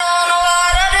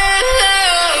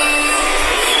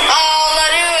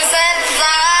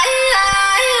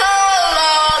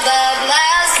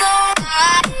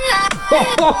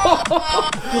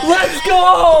Let's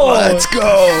go! Let's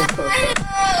go!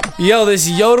 Yo, this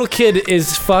Yodel kid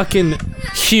is fucking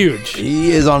huge.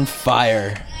 He is on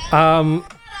fire. Wow,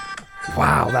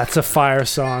 that's a fire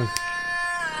song.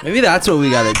 Maybe that's what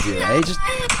we gotta do, eh? Just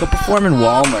go perform in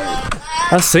Walmart.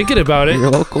 I was thinking about it.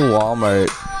 Your local Walmart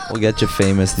will get you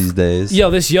famous these days. Yo,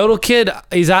 this Yodel kid,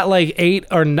 he's at like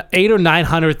 800 or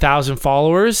 900,000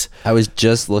 followers. I was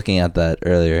just looking at that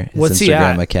earlier. His What's he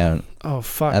Instagram at? account. Oh,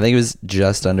 fuck. I think it was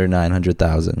just under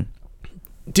 900,000.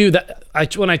 Dude,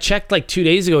 when I checked like 2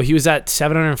 days ago, he was at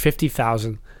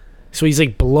 750,000. So he's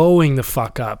like blowing the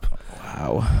fuck up.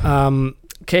 Wow.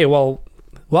 Okay, well,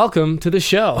 welcome to the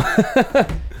show.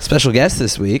 Special guest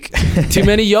this week. Too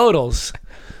many yodels.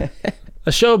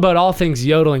 A show about all things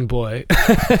yodeling, boy.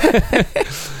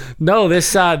 No,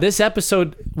 this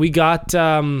episode we got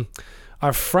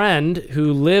our friend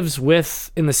who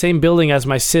lives in the same building as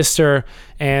my sister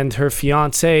and her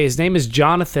fiance. His name is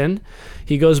Jonathan.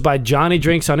 He goes by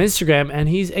Jonnydrinks on Instagram, and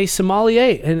he's a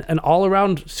sommelier and an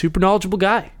all-around super knowledgeable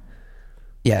guy.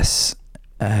 Yes.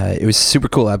 It was a super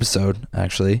cool episode,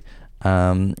 actually.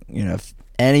 If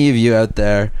any of you out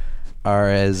there are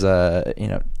as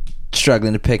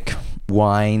struggling to pick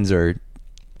wines or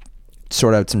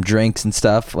sort out some drinks and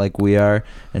stuff like we are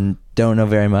and don't know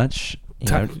very much,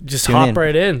 just hop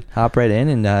right in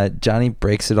and Johnny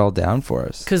breaks it all down for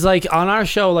us. Because like on our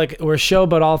show, like we're a show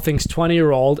about all things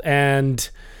 20-year-old, and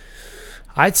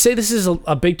I'd say this is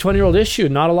a big 20-year-old issue.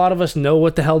 Not a lot of us know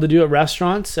what the hell to do at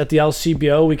restaurants. At the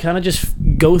LCBO, we kind of just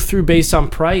go through based on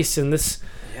price, and this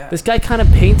guy kind of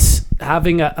paints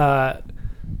having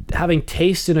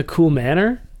taste in a cool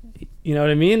manner. You know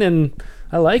what I mean? And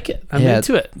I like it. I'm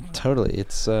into it. Totally.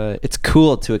 It's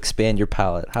cool to expand your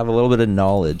palate. Have a little bit of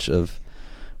knowledge of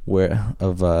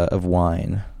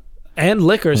wine and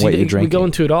liquors. What you're drinking. We go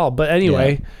into it all. But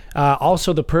anyway,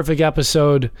 also the perfect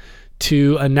episode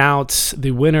to announce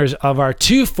the winners of our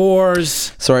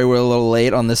 2-4s. Sorry, we're a little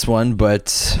late on this one,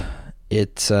 but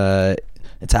it's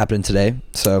happening today.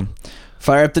 So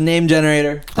fire up the name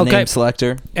generator, name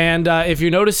selector. And if you're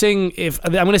noticing,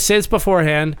 I'm going to say this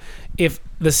beforehand, if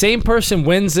the same person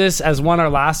wins this as won our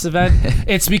last event,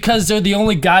 it's because they're the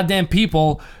only goddamn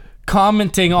people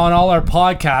commenting on all our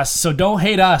podcasts. So don't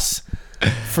hate us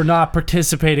for not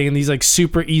participating in these like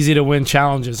super easy to win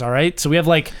challenges. All right. So we have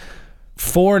like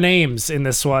 4 names in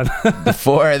this one. The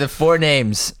four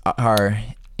names are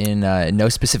in no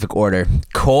specific order: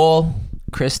 Cole,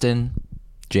 Kristen,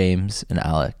 James, and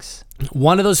Alex.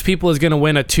 One of those people is going to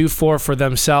win a 2-4 for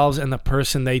themselves and the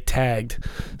person they tagged.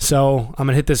 So I'm going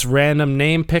to hit this random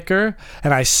name picker,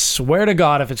 and I swear to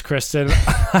God, if it's Kristen,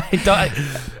 all right.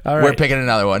 We're picking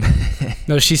another one.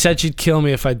 No, she said she'd kill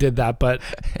me if I did that, but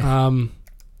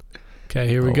okay,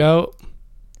 here we go.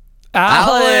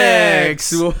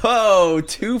 Alex! Whoa,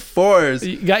 2 4s.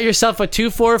 You got yourself a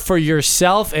 2-4 for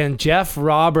yourself and Jeff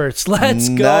Roberts. Let's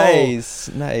go. Nice.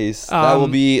 That will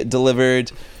be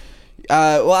delivered.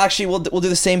 Well, actually, we'll do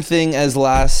the same thing as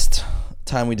last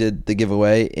time we did the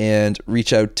giveaway and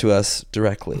reach out to us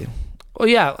directly. Well,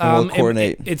 yeah. We'll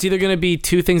coordinate. It's either going to be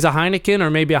 2 things of Heineken or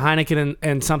maybe a Heineken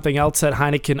and something else that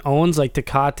Heineken owns, like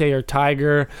Tecate or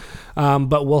Tiger.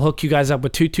 But we'll hook you guys up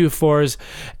with 2 2-4s.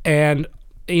 And,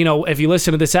 if you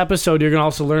listen to this episode, you're going to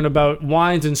also learn about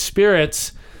wines and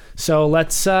spirits. So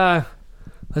let's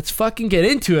fucking get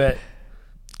into it.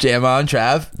 Jam on,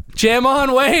 Trav. Jam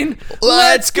on, Wayne.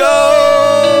 Let's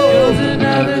go!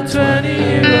 Another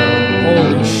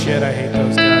 20-year-old. Holy shit, I hate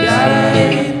those guys. Gotta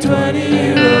hate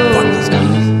 20-year-olds. Fuck those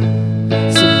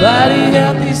guys. Somebody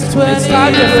help these 20-year-olds. It's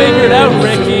time to figure it out,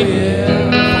 Ricky.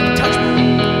 Fucking touch me.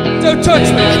 Don't touch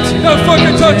me. Don't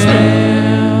fucking touch me.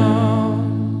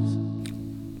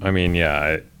 I mean,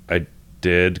 yeah, I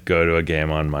did go to a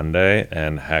game on Monday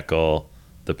and heckle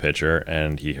the pitcher,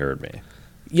 and he heard me.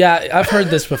 Yeah, I've heard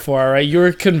this before, right? You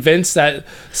were convinced that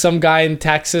some guy in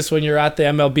Texas, when you're at the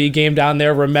MLB game down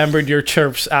there, remembered your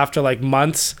chirps after like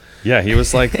months. Yeah, he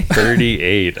was like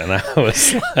 38, and I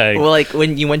was like... Well, like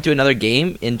when you went to another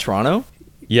game in Toronto?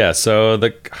 Yeah, so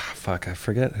I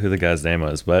forget who the guy's name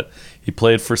was, but he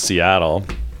played for Seattle,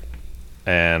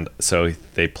 and so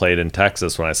they played in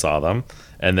Texas when I saw them,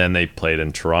 and then they played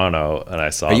in Toronto, and I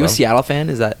saw them. Are you a Seattle fan?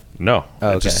 Is that... No,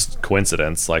 okay. Just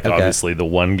coincidence. Like obviously, the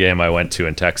one game I went to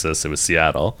in Texas, it was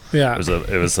Seattle. Yeah,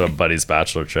 it was a buddy's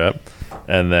bachelor trip,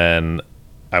 and then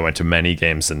I went to many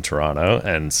games in Toronto,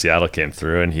 and Seattle came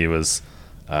through, and he was,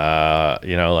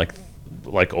 like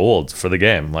old for the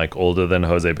game, like older than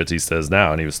Jose Bautista is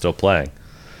now, and he was still playing.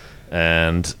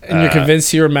 And you're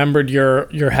convinced he remembered your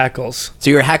heckles. So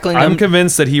you're heckling I'm him.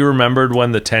 convinced that he remembered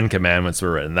when the 10 Commandments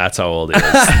were written. That's how old he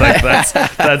is. Like, that's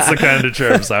the kind of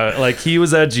chirps. Like, he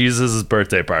was at Jesus'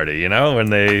 birthday party, when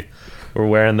they were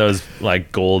wearing those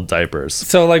like gold diapers.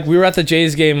 So like we were at the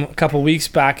Jays game a couple weeks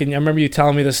back, and I remember you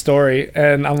telling me the story,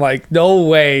 and I'm like, no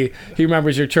way he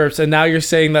remembers your chirps. And now you're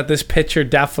saying that this pitcher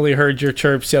definitely heard your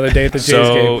chirps the other day at the Jays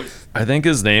game. I think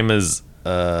his name is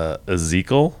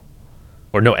Ezekiel.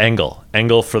 Or no,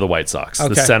 Engel for the White Sox, Okay.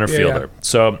 the center Yeah, fielder. yeah.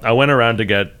 So I went around to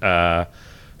get.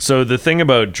 So the thing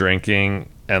about drinking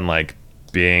and like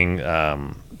being,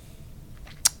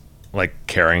 like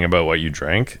caring about what you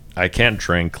drink, I can't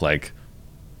drink like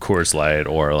Coors Light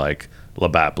or like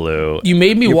Labatt Blue. You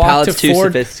made me Your walk to palate's too 4.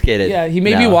 sophisticated. Yeah, he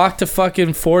made me now. walk to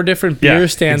fucking 4 different beer Yeah,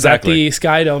 stands exactly. at the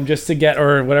Sky Dome just to get,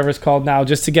 or whatever it's called now,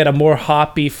 just to get a more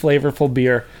hoppy, flavorful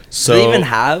beer. So Do they even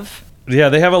have? yeah,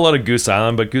 they have a lot of Goose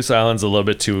Island, but Goose Island's a little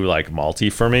bit too like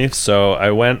malty for me. So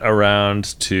I went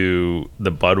around to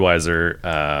the Budweiser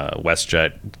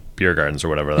WestJet beer gardens or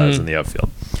whatever that is in the outfield.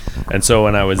 And so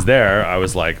when I was there, I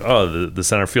was like, oh, the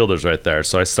center fielder's right there.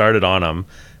 So I started on him,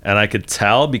 and I could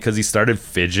tell because he started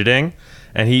fidgeting,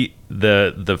 and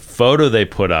the photo they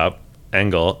put up,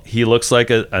 Engel, he looks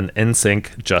like an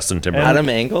NSYNC Justin Timberlake. Adam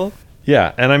Engel?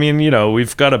 Yeah, and I mean,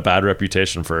 we've got a bad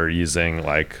reputation for using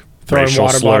like Throwing racial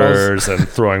water slurs and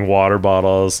throwing water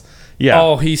bottles. Yeah,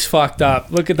 Oh, he's fucked up.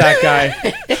 Look at that guy.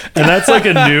 and that's like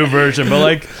a new version. But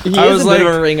like, He I is was a like, bit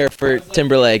of a ringer for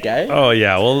Timberlake, eh? oh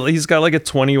yeah, well he's got like a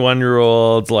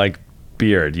 21-year-old like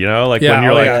beard, like Yeah, when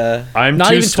you're oh, like, yeah. I'm Not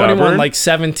too even 21, stubborn, like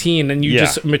 17, and you Yeah.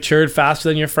 just matured faster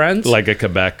than your friends? like a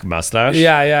Quebec mustache.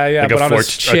 Yeah, Like but a on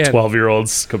his chin.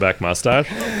 12-year-old's Quebec mustache.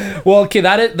 Well, okay,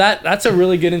 that's a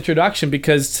really good introduction,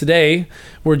 because today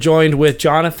we're joined with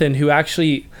Jonathan, who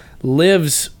actually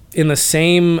lives in the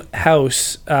same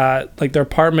house. Like their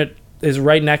apartment is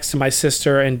right next to my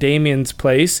sister and Damien's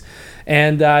place,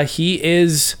 and he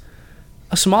is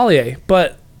a sommelier,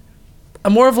 but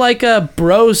more of like a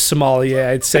bro sommelier,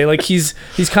 I'd say. Like he's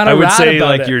kind I of would rad say about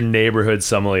like it. your neighborhood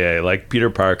sommelier, like Peter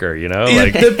Parker, He's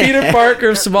like the Peter Parker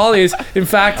of sommeliers. In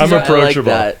fact, I'm he's on, approachable.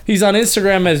 that. he's on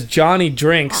Instagram as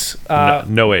Jonnydrinks,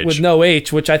 No H. with no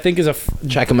H, which I think is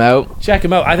Check him out. check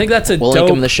him out. I think that's a We'll dope. link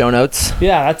him in the show notes.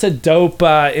 Yeah, that's a dope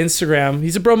Instagram.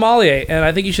 He's a bromelier, and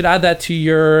I think you should add that to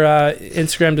your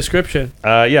Instagram description.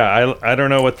 Yeah, I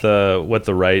don't know what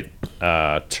the right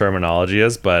terminology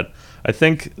is, but I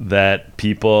think that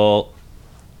people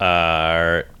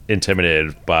are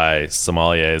intimidated by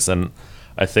sommeliers, and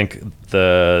I think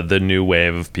the new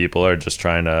wave of people are just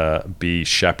trying to be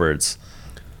shepherds.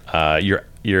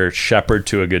 You're shepherd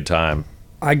to a good time.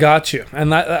 I got you,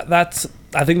 and that's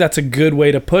I think that's a good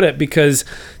way to put it, because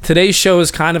today's show is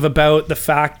kind of about the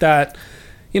fact that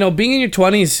being in your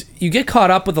 20s, you get caught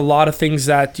up with a lot of things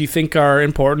that you think are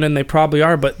important, and they probably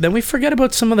are, but then we forget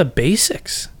about some of the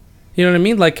basics. You know what I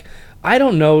mean? Like, I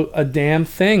don't know a damn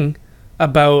thing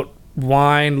about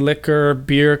wine, liquor,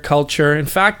 beer culture. In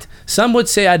fact, some would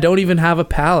say I don't even have a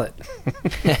palate.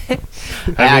 I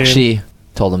actually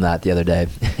told him that the other day.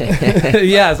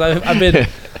 Yes,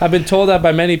 I've been told that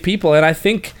by many people, and I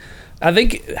think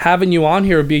having you on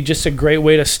here would be just a great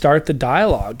way to start the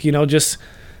dialogue. Just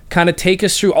kind of take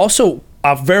us through also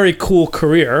a very cool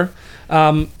career,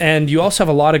 and you also have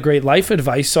a lot of great life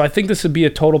advice. So I think this would be a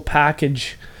total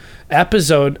package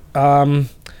episode.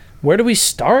 Where do we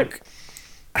start?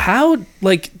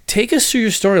 Take us through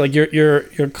your story. Like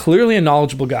you're clearly a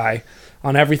knowledgeable guy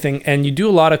on everything, and you do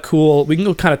a lot of cool. We can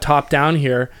go kind of top down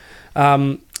here.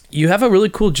 You have a really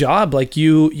cool job. Like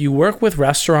you work with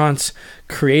restaurants,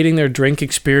 creating their drink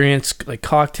experience, like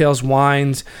cocktails,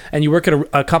 wines, and you work at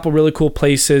a couple really cool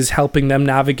places, helping them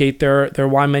navigate their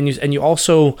wine menus. And you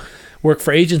also work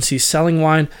for agencies selling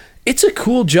wine. It's a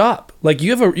cool job. Like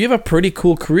you have a pretty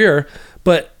cool career,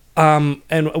 but and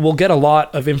we'll get a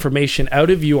lot of information out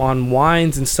of you on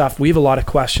wines and stuff. We have a lot of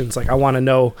questions. Like I want to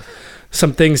know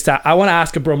some things that I want to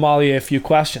ask a bromelier a few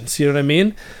questions. You know what I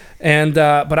mean? And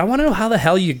but I want to know how the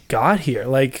hell you got here.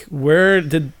 Like where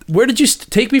did you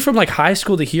take me from like high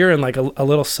school to here in like a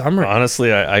little summer?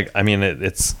 Honestly, I mean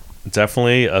it's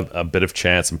definitely a bit of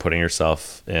chance in putting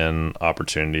yourself in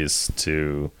opportunities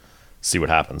to see what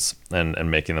happens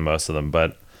and making the most of them.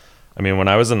 But I mean, when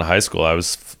I was in high school, I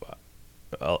was,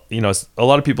 a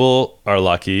lot of people are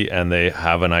lucky and they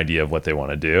have an idea of what they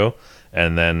want to do,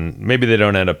 and then maybe they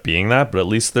don't end up being that, but at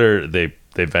least they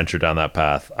venture down that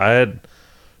path. I had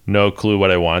no clue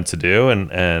what I wanted to do,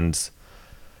 and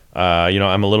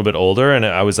I'm a little bit older, and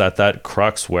I was at that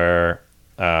crux where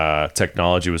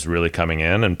technology was really coming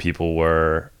in, and people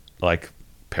were like,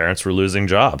 parents were losing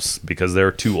jobs because they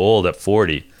were too old at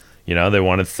 40. You know, they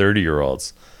wanted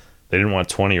 30-year-olds. They didn't want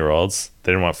 20-year-olds.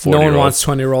 They didn't want 40-year-olds. No one wants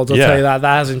 20-year-olds. I'll Yeah. tell you that.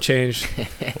 That hasn't changed.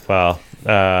 Well,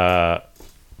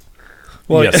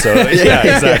 Well, yeah, so yeah,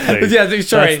 exactly. Yeah,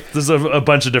 sorry. There's a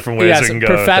bunch of different ways Yes, we can go.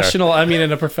 with there. professional. I mean,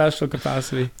 in a professional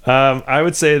capacity. I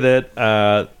would say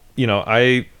that you know,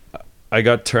 I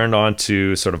got turned on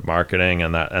to sort of marketing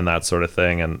and that sort of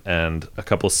thing, and a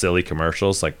couple silly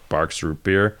commercials like Barks Root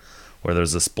Beer, where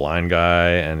there's this blind guy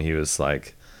and he was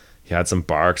like, he had some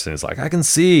barks and he's like, I can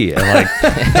see, and like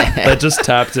that just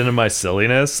tapped into my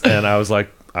silliness, and I was like,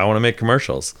 I want to make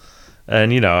commercials.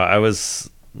 And you know, I was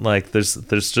like, there's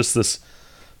just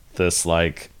this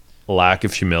like lack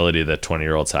of humility that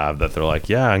 20-year-olds have, that they're like,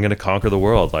 yeah, I'm gonna conquer the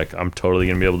world, like I'm totally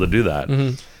gonna be able to do that.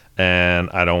 And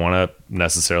I don't want to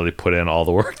necessarily put in all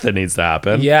the work that needs to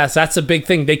happen. Yes, that's a big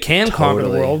thing. They can conquer the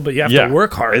Totally. world, but you have to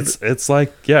work hard. It's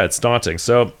like, yeah, it's daunting.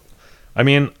 So I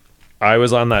mean, I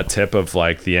was on that tip of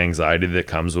like the anxiety that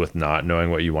comes with not knowing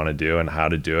what you want to do and how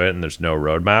to do it, and there's no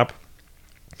roadmap.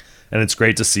 And it's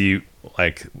great to see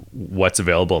like what's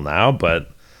available now,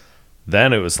 but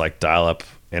then it was like dial-up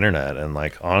internet, and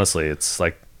like honestly, it's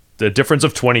like the difference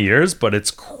of 20 years, but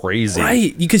it's crazy.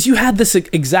 Right, because you had this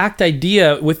exact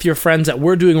idea with your friends that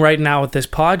we're doing right now with this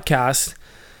podcast,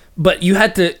 but you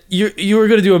had to, you were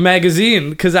going to do a magazine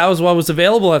because that was what was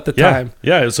available at the time.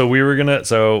 Yeah. So we were gonna.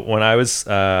 So when I was,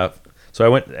 so I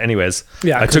went. Anyways,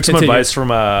 Yeah, I took some continue. advice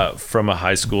from a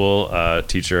high school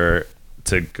teacher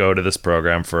to go to this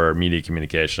program for media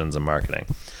communications and marketing,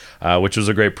 which was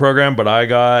a great program. But I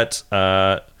got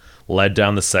led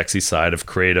down the sexy side of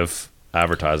creative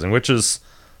advertising, which is,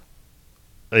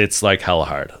 it's like hella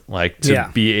hard. Like to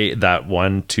be that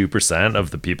 1-2%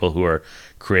 of the people who are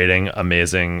creating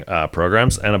amazing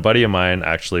programs. And a buddy of mine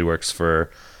actually works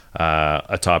for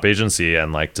a top agency,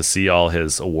 and like to see all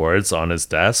his awards on his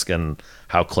desk and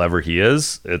how clever he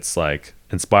is, it's like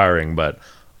inspiring. But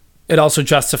It also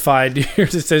justified your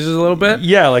decisions a little bit.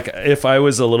 yeah, like if I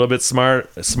was a little bit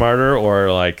smarter,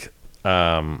 or like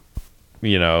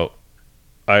you know,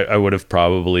 I would have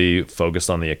probably focused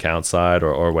on the account side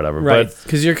or whatever. Right, But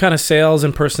because you're kind of sales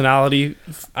and personality.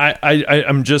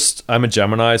 I'm a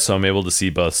Gemini, so I'm able to see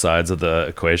both sides of the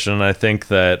equation. And I think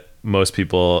that most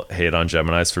people hate on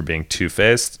Geminis for being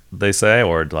two-faced, they say,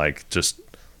 or like just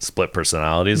split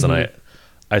personalities. And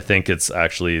I think it's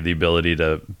actually the ability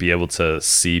to be able to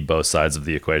see both sides of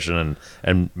the equation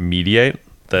and mediate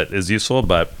that is useful.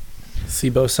 But See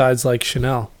both sides, like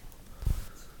Chanel.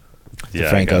 yeah,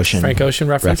 Frank I guess. Ocean. Frank Ocean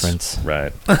reference.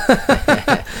 Right.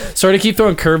 Sorry to keep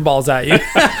throwing curveballs at you.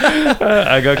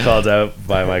 I got called out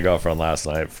by my girlfriend last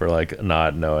night for like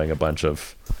not knowing a bunch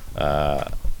of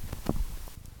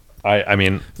I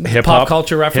mean hip hop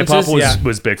culture references. Hip hop Yeah.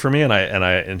 was big for me,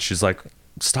 and she's like,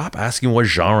 stop asking what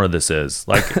genre this is.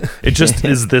 Like it just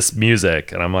is this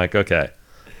music, and I'm like, okay,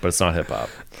 but it's not hip hop.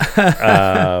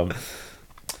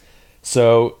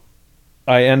 So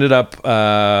I ended up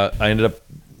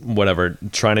whatever,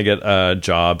 trying to get a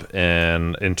job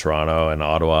in Toronto and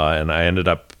Ottawa, and I ended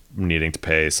up needing to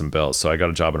pay some bills. So I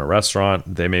got a job in a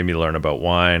restaurant. They made me learn about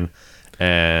wine,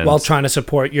 and While trying to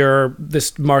support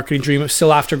this marketing dream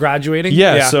still after graduating.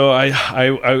 yeah. So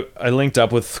I linked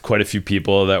up with quite a few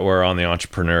people that were on the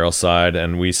entrepreneurial side,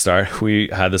 and we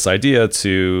had this idea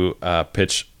to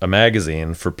pitch a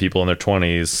magazine for people in their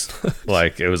 20s.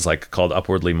 Like it was like called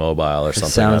Upwardly Mobile or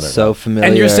something. I Sounds don't so know. familiar.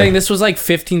 And you're saying this was like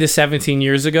 15 to 17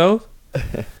 years ago?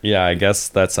 Yeah, I guess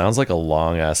that sounds like a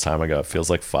long ass time ago. It feels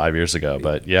like 5 years ago,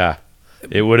 but yeah,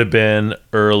 it would have been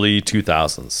early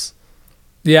 2000s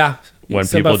Yeah. when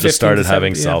So people about 15 just started to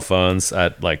having 17, cell phones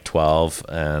at like 12,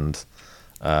 and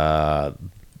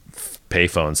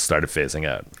payphones started phasing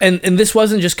out. And this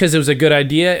wasn't just because it was a good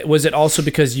idea. Was it also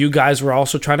because you guys were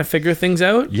also trying to figure things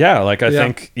out? Yeah, like I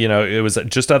think, you know, it was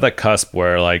just at that cusp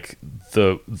where like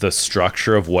the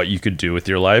structure of what you could do with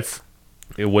your life,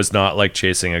 it was not like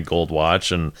chasing a gold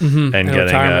watch and getting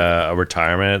a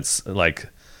retirement. It's like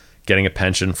getting a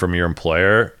pension from your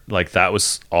employer. Like that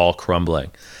was all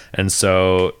crumbling. And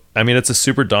so, I mean, it's a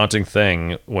super daunting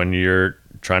thing when you're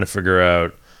trying to figure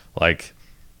out like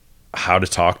how to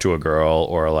talk to a girl,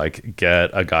 or like get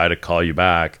a guy to call you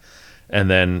back, and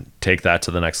then take that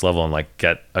to the next level and like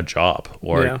get a job,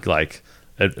 or like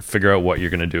figure out what you're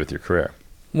going to do with your career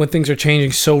When things are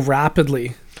changing so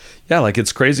rapidly. Yeah, like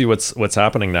it's crazy what's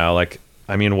happening now. Like,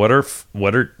 I mean, what are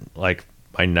like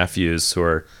my nephews who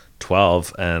are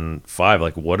 12 and 5,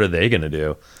 like what are they going to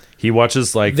do? He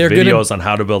watches like videos on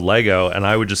how to build Lego, and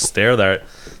I would just stare there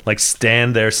like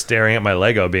stand there staring at my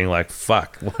Lego being like,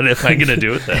 fuck, what am I gonna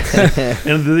do with this?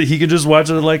 And he could just watch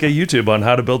it like a YouTube on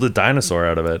how to build a dinosaur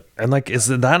out of it. And like, is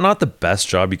that not the best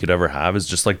job you could ever have, is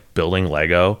just like building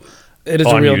Lego? It is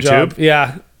on a real YouTube? job.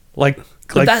 Yeah. Like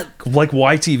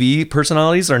YTV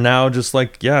personalities are now just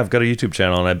like, yeah, I've got a YouTube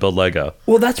channel and I build Lego.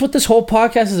 Well, that's what this whole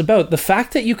podcast is about. The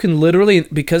fact that you can literally,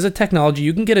 because of technology,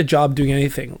 you can get a job doing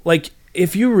anything. Like,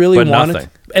 if you really wanted,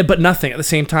 but nothing at the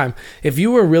same time. If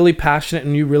you were really passionate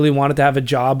and you really wanted to have a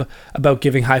job about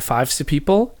giving high fives to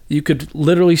people, you could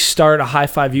literally start a high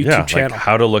five YouTube channel. Like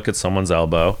how to look at someone's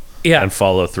elbow. Yeah. And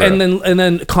follow through. And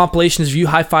then compilations of you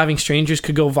high-fiving strangers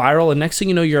could go viral, and next thing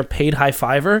you know, you're a paid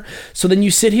high-fiver. So then you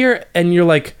sit here and you're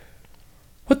like,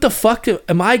 what the fuck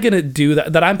am I going to do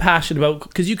that I'm passionate about?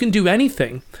 Because you can do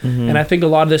anything. Mm-hmm. And I think a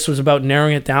lot of this was about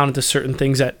narrowing it down into certain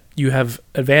things that you have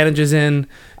advantages in.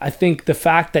 I think the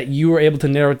fact that you were able to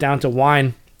narrow it down to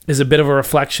wine is a bit of a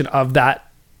reflection of that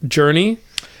journey.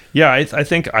 Yeah, I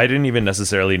think I didn't even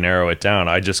necessarily narrow it down.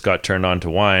 I just got turned on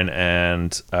to wine,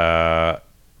 and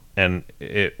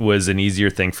it was an easier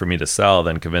thing for me to sell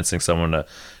than convincing someone to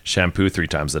shampoo 3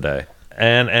 times a day.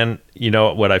 And you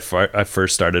know what I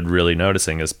first started really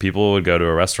noticing is people would go to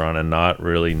a restaurant and not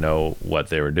really know what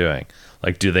they were doing.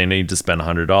 Like, do they need to spend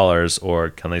 $100 or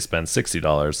can they spend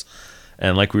 $60?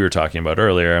 And like we were talking about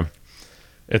earlier,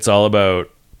 it's all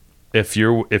about if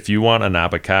you want a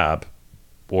Napa cab,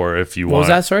 or if you want... What was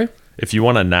that, sorry? If you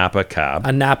want a Napa cab.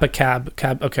 A Napa cab,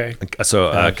 okay.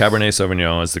 So Cabernet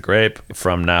Sauvignon is the grape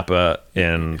from Napa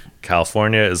in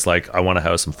California, is like, I want a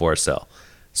house in Forest Hill.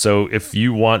 So if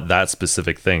you want that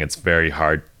specific thing, it's very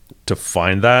hard to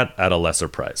find that at a lesser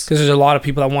price. Because there's a lot of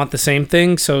people that want the same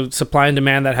thing. So supply and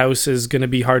demand, that house is going to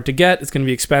be hard to get. It's going to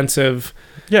be expensive.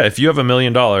 Yeah, if you have $1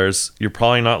 million, you're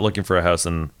probably not looking for a house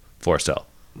in Forest Hill.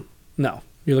 No,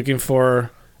 you're looking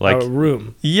for... like a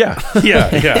room. Yeah.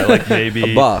 Like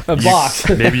maybe a box.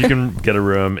 Maybe you can get a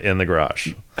room in the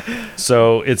garage.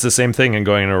 So it's the same thing in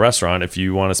going to a restaurant. If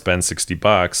you want to spend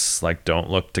 $60, like, don't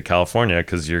look to California,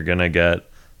 because you're gonna get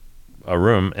a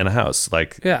room in a house.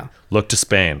 Like, look to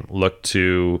Spain. Look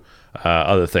to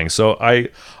other things. So I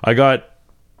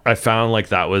found like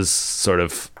that was sort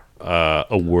of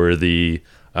a worthy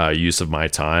use of my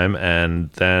time, and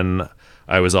then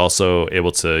I was also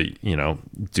able to,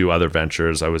 do other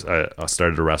ventures. I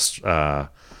started a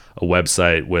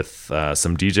website with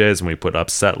some DJs, and we put up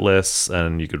set lists,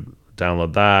 and you could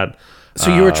download that.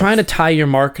 So you were trying to tie your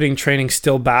marketing training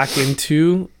still back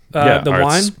into the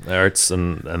arts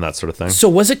and that sort of thing. So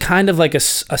was it kind of like a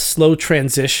slow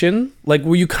transition? Like,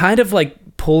 were you kind of like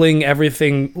pulling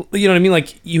everything, you know what I mean?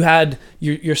 Like, you had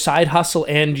your side hustle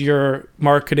and your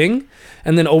marketing,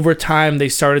 and then over time they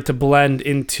started to blend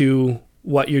into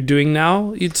what you're doing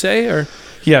now, you'd say? Or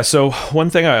yeah, so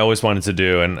one thing I always wanted to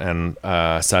do, and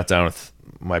sat down with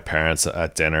my parents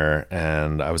at dinner,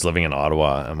 and I was living in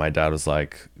Ottawa, and my dad was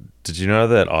like, did you know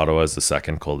that Ottawa is the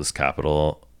second coldest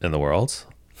capital in the world?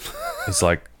 He's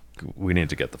like, we need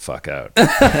to get the fuck out.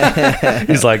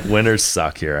 He's like, winters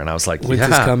suck here. And I was like, winter's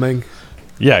coming.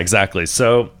 Yeah, exactly.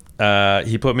 So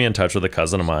he put me in touch with a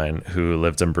cousin of mine who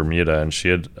lived in Bermuda, and she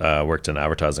had worked in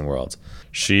advertising world.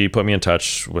 She put me in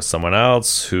touch with someone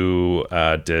else who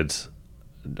did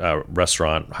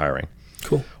restaurant hiring.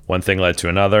 Cool. One thing led to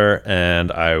another,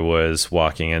 and I was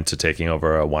walking into taking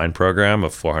over a wine program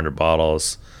of 400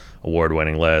 bottles,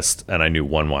 award-winning list, and I knew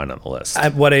one wine on the list.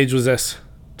 At what age was this?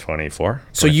 24.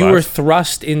 So 25. You were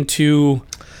thrust into...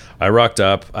 I rocked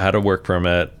up, I had a work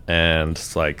permit, and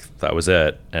like that was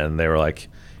it. And they were like,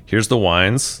 here's the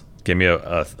wines. Give me a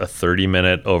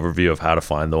 30-minute overview of how to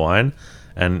find the wine.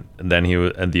 And then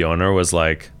the owner was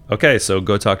like, okay, so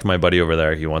go talk to my buddy over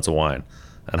there. He wants a wine.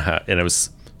 And it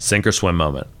was sink or swim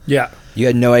moment. Yeah. You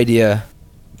had no idea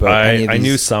about any of these. I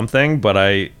knew something, but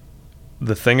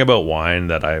the thing about wine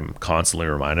that I'm constantly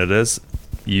reminded is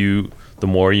the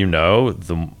more you know,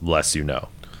 the less you know.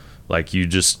 Like, you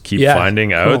just keep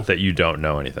finding out that you don't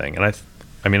know anything. And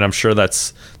I mean, I'm sure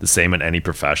that's the same in any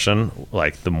profession.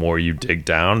 Like, the more you dig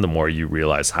down, the more you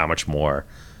realize how much more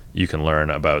you can learn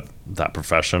about that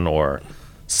profession or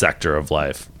sector of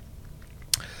life.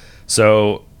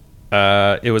 So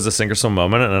it was a sink or swim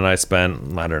moment, and then I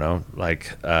spent, I don't know,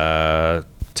 like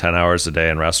 10 hours a day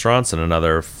in restaurants and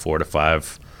another 4 to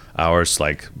 5 hours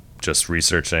like just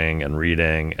researching and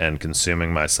reading and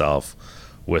consuming myself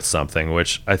with something,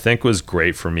 which I think was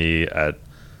great for me at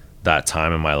that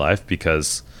time in my life,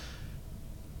 because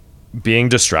being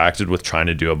distracted with trying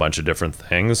to do a bunch of different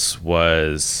things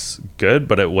was good,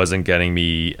 but it wasn't getting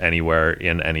me anywhere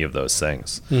in any of those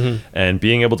things. Mm-hmm. And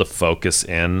being able to focus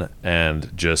in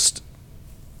and just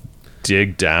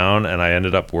dig down, and I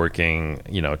ended up working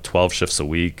 12 shifts a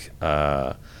week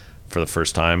for the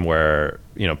first time, where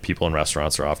people in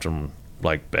restaurants are often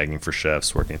like begging for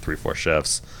shifts, working 3-4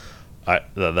 shifts.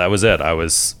 That was it. I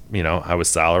was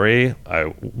salary.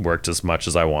 I worked as much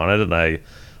as I wanted, and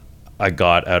I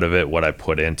got out of it what I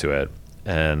put into it.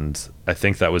 And I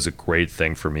think that was a great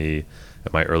thing for me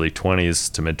in my early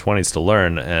 20s to mid 20s to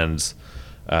learn. And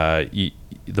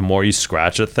the more you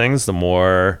scratch at things, the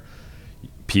more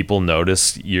people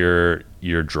notice your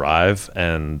drive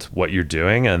and what you're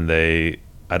doing, and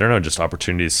I don't know, just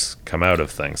opportunities come out of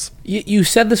things. You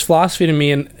said this philosophy to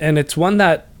me, and it's one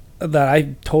that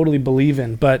I totally believe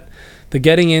in, but the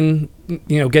getting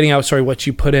out, what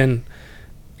you put in,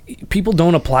 people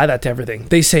don't apply that to everything.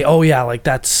 They say, oh yeah, like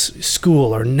that's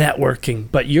school or networking,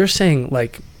 but you're saying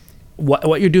like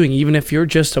what you're doing, even if you're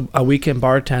just a weekend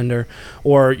bartender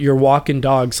or you're walking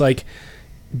dogs, like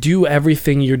do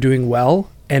everything you're doing well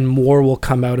and more will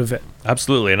come out of it.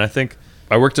 Absolutely. And I think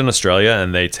I worked in Australia,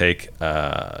 and they take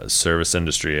service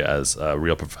industry as a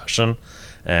real profession,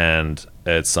 and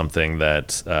it's something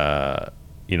that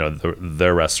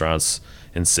their restaurants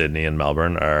in Sydney and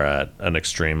Melbourne are at an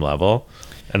extreme level.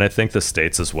 And I think the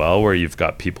States as well, where you've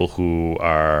got people who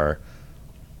are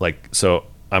like, so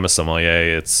I'm a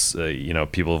sommelier. It's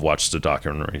people have watched the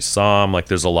documentary Somm. Like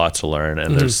there's a lot to learn,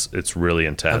 and it's really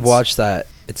intense. I've watched that.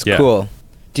 It's cool.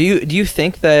 Do you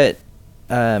think that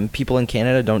people in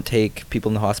Canada don't take people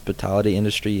in the hospitality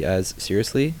industry as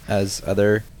seriously as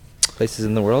other places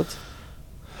in the world?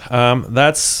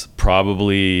 That's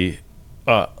probably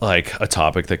like a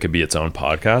topic that could be its own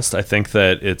podcast. I think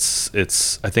that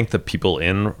I think the people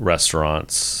in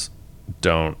restaurants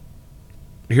don't.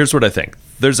 Here's what I think.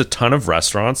 There's a ton of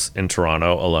restaurants in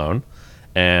Toronto alone,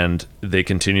 and they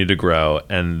continue to grow,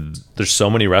 and there's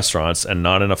so many restaurants and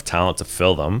not enough talent to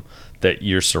fill them, that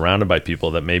you're surrounded by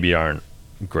people that maybe aren't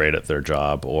great at their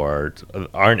job or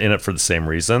aren't in it for the same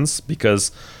reasons,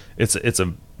 because it's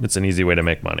an easy way to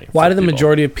make money. Why do the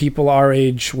majority of people our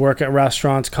age work at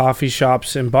restaurants, coffee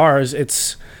shops, and bars?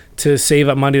 It's to save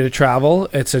up money to travel.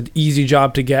 It's an easy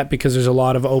job to get because there's a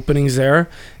lot of openings there.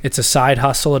 It's a side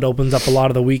hustle. It opens up a lot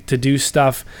of the week to do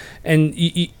stuff. And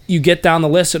you get down the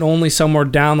list, and only somewhere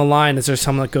down the line is there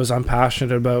someone that goes, I'm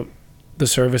passionate about the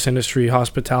service industry,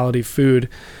 hospitality, food.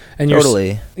 And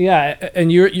totally.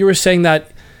 And you were saying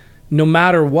that no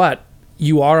matter what,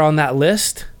 you are on that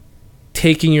list,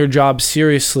 taking your job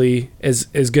seriously is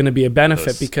going to be a benefit.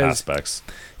 Those because aspects.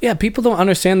 Yeah, people don't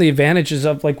understand the advantages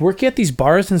of like working at these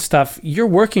bars and stuff. You're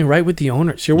working right with the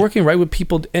owners. You're working right with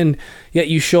people, and yet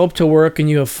you show up to work and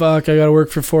you go, fuck, I got to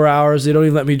work for 4 hours. They don't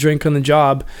even let me drink on the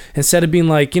job. Instead of being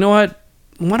like, you know what?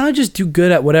 Why don't I just do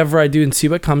good at whatever I do and see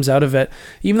what comes out of it?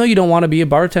 Even though you don't want to be a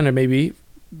bartender, maybe,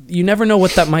 you never know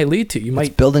what that might lead to. You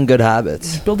might building good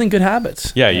habits. Building good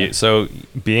habits. Yeah. So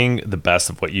being the best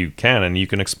of what you can, and you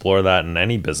can explore that in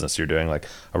any business you're doing. Like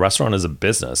a restaurant is a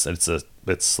business.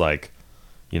 It's like,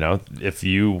 if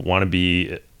you want to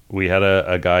be, we had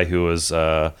a guy who was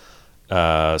a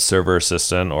server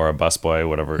assistant or a busboy,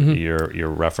 whatever your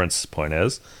reference point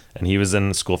is, and he was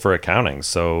in school for accounting.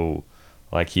 So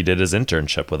like he did his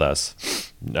internship with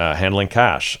us, handling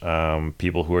cash.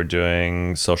 People who are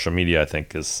doing social media, I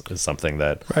think is something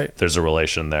that there's a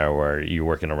relation there where you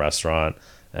work in a restaurant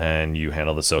and you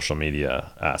handle the social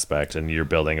media aspect, and you're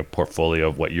building a portfolio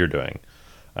of what you're doing.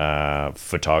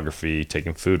 Photography,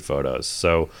 taking food photos.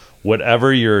 So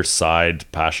whatever your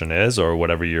side passion is, or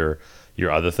whatever your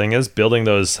other thing is, building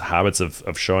those habits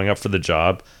of showing up for the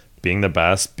job, being the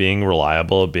best, being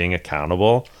reliable, being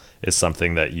accountable is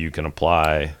something that you can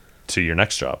apply to your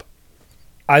next job.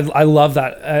 I love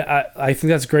that. I think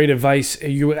that's great advice.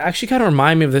 You actually kind of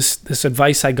remind me of this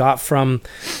advice I got from,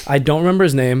 I don't remember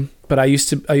his name, but I used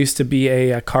to be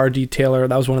a car detailer.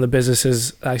 That was one of the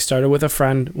businesses I started with a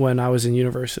friend when I was in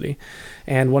university.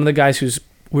 And one of the guys we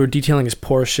were detailing his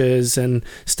Porsches and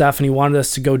stuff, and he wanted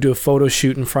us to go do a photo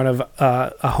shoot in front of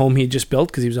a home he just built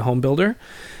because he was a home builder.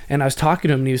 And I was talking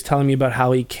to him, and he was telling me about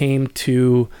how he came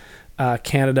to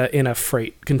Canada in a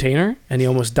freight container, and he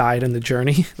almost died in the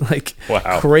journey. Like,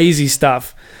 wow. Crazy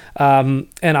stuff. And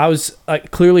I was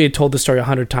clearly had told the story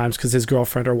 100 times because his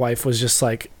girlfriend or wife was just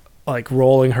like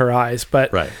rolling her eyes.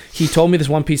 But he told me this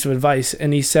one piece of advice,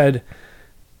 and he said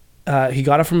he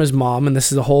got it from his mom, and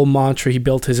this is the whole mantra he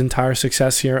built his entire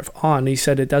success here on. He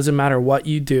said, it doesn't matter what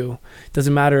you do. It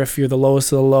doesn't matter if you're the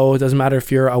lowest of the low. It doesn't matter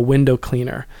if you're a window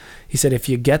cleaner. He said, if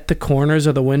you get the corners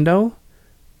of the window,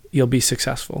 you'll be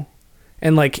successful.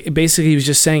 And like basically he was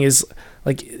just saying is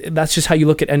like that's just how you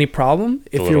look at any problem.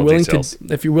 If you're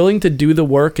willing to do the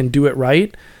work and do it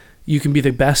right, you can be the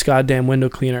best goddamn window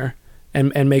cleaner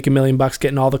and make $1 million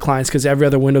getting all the clients, because every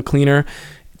other window cleaner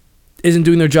isn't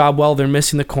doing their job well. They're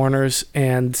missing the corners.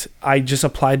 And I just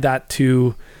applied that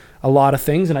to a lot of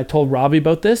things. And I told Robbie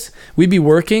about this. We'd be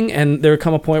working and there would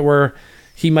come a point where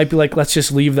he might be like, let's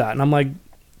just leave that. And I'm like,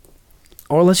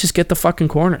 or let's just get the fucking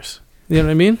corners. You know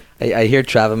what I mean? I hear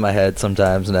Trav in my head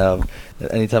sometimes now.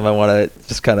 Anytime I want to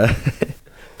just kind of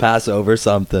pass over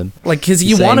something. Like, because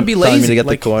you want to be lazy. Telling me to get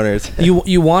like, the corners.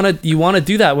 you want to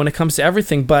do that when it comes to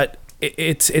everything, but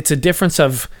it's a difference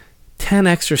of 10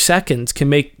 extra seconds can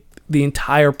make the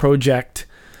entire project,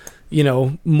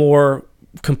 more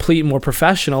complete, more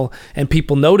professional, and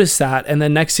people notice that. And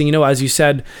then next thing you know, as you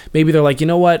said, maybe they're like, you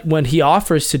know what, when he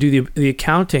offers to do the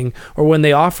accounting, or when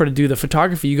they offer to do the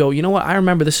photography, you go, you know what, I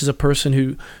remember this is a person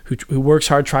who works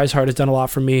hard, tries hard, has done a lot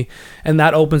for me. And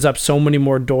that opens up so many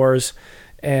more doors.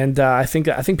 And I think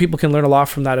people can learn a lot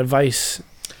from that advice.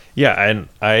 Yeah, and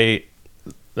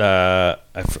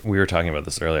we were talking about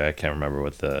this earlier. I can't remember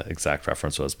what the exact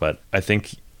reference was, but I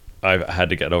think I've had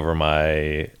to get over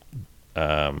my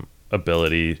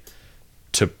ability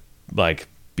to like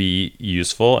be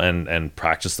useful and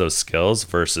practice those skills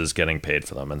versus getting paid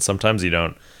for them. And sometimes you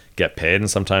don't get paid,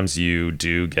 and sometimes you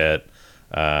do get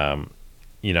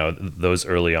those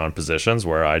early on positions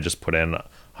where I just put in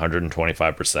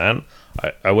 125%.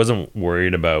 I wasn't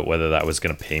worried about whether that was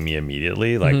going to pay me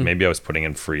immediately. Like maybe I was putting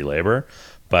in free labor,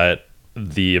 but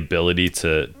the ability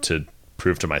to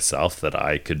prove to myself that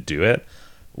I could do it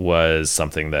was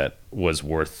something that was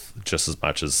worth just as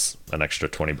much as an extra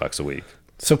 $20 a week.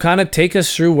 So kind of take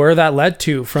us through where that led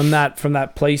to from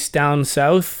that place down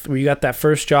south where you got that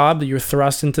first job that you were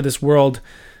thrust into this world.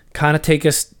 Kind of take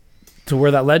us to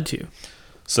where that led to.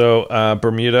 So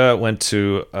Bermuda, went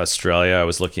to Australia. I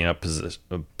was looking up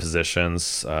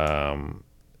positions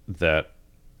that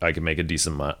I could make a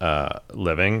decent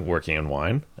living working in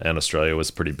wine, and Australia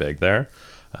was pretty big there.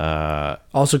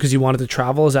 Also because you wanted to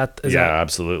travel, is that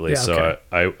absolutely. Yeah, so okay.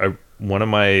 I one of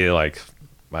my, like,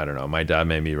 I don't know, my dad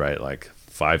made me write like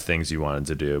 5 things you wanted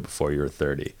to do before you were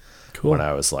 30. Cool. When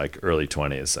I was like early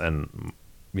 20s, and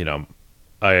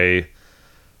I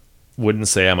wouldn't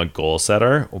say I'm a goal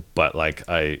setter, but like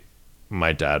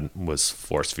my dad was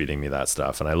force feeding me that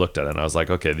stuff, and I looked at it and I was like,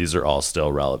 okay, these are all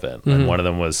still relevant. And one of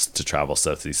them was to travel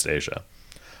Southeast Asia.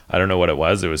 I don't know what it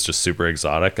was. It was just super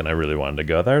exotic, and I really wanted to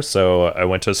go there. So I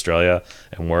went to Australia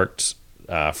and worked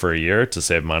for a year to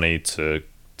save money to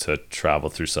travel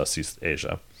through Southeast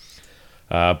Asia.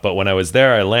 But when I was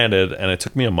there, I landed, and it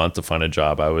took me a month to find a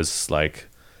job. I was like,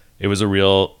 it was a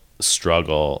real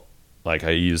struggle. Like,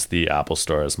 I used the Apple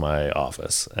Store as my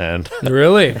office, and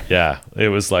Really? yeah, it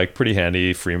was like pretty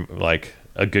handy, free, like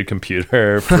a good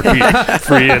computer,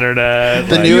 free internet.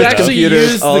 The like, You newest actually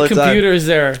computers used all the the time. computers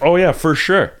there. oh yeah, for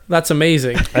sure. That's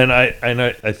amazing. And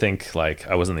I think like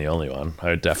I wasn't the only one.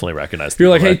 I definitely recognized. You're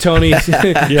like, hey, people Tony,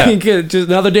 just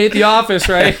another day at the office,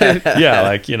 right? that- yeah,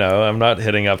 like, I'm not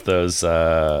hitting up those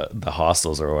the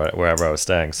hostels or wherever I was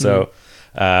staying. So,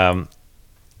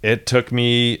 it took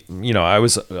me, I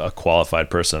was a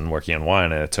qualified person working in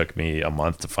wine, and it took me a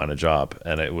month to find a job.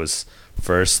 And it was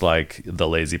first like the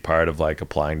lazy part of like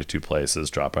applying to 2 places,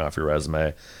 dropping off your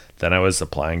resume. Then I was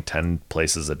applying 10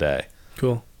 places a day.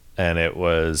 Cool. And it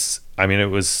was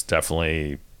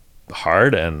definitely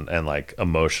hard and like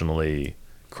emotionally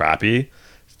crappy.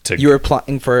 You were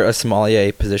applying for a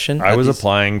sommelier position? I was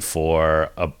applying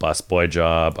for a busboy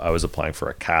job. I was applying for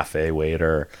a cafe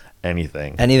waiter.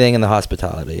 Anything in the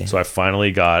hospitality. So I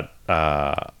finally got,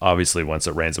 obviously once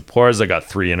it rains it pours, I got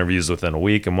 3 interviews within a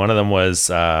week, and one of them was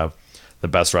the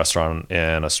best restaurant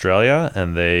in Australia,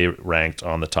 and they ranked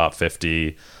on the top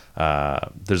 50.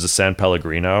 There's a San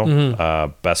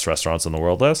Pellegrino best restaurants in the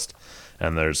world list,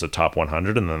 and there's a top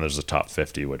 100, and then there's a top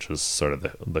 50, which was sort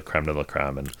of the creme de la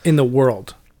creme In the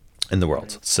world.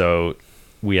 So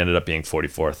we ended up being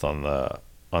 44th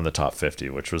on the top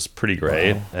 50, which was pretty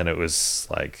great. Wow. And it was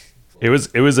like, it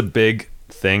was a big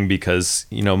thing because,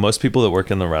 most people that work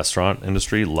in the restaurant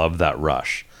industry love that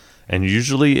rush. And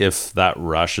usually if that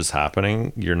rush is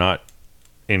happening, you're not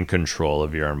in control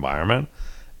of your environment.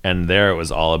 And there it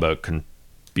was all about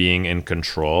being in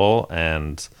control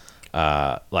and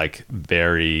like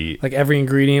every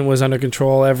ingredient was under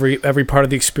control, every part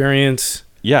of the experience.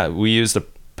 Yeah, we used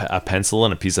a pencil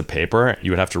and a piece of paper.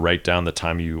 You would have to write down the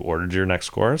time you ordered your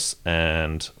next course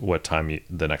and what time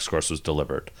the next course was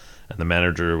delivered. And the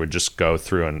manager would just go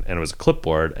through and it was a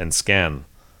clipboard and scan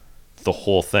the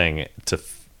whole thing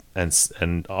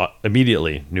and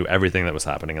immediately knew everything that was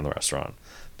happening in the restaurant.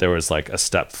 There was like a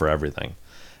step for everything.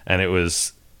 And it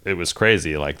was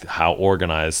crazy, like how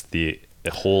organized the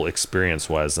whole experience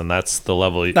was, and that's the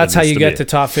level. That's how you get be. to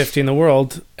top 50 in the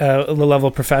world. The level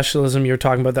of professionalism you're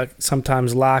talking about that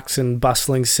sometimes lacks in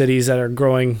bustling cities that are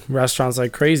growing restaurants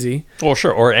like crazy. Well,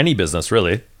 sure, or any business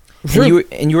really.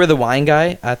 And you were the wine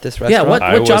guy at this restaurant? Yeah, what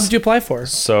I job was- did you apply for?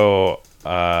 So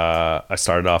I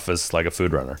started off as like a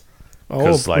food runner.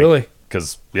 Oh, really?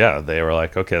 Because they were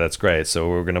like, okay, that's great. So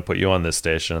we're gonna put you on this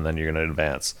station, and then you're gonna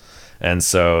advance. And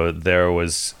so there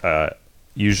was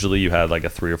usually you had like a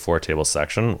 3 or 4 table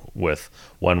section with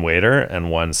one waiter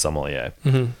and one sommelier,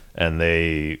 and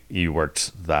you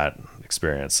worked that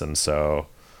experience. And so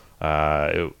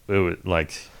it was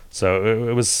like, so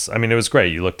it was. I mean, it was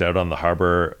great. You looked out on the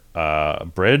harbor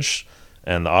bridge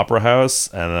and the opera house,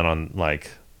 and then on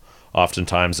like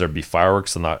oftentimes there'd be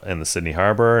fireworks in the Sydney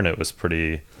harbor, and it was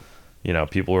pretty.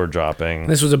 People were dropping.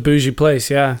 This was a bougie place,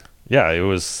 yeah. Yeah, it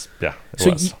was. Yeah, it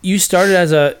So was. you started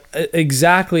as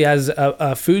exactly as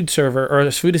a food server or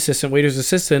a food assistant, waiter's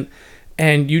assistant,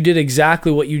 and you did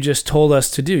exactly what you just told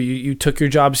us to do. You took your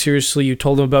job seriously. You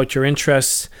told them about your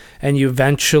interests, and you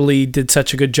eventually did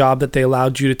such a good job that they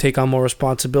allowed you to take on more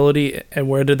responsibility. And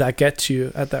where did that get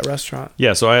you at that restaurant?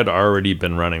 Yeah, so I had already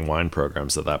been running wine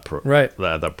programs at that Right.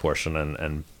 that portion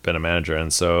and been a manager,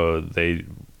 and so they.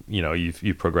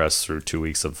 You progress through 2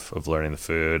 weeks of learning the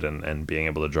food and being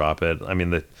able to drop it. I mean,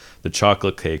 the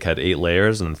chocolate cake had 8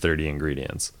 layers and 30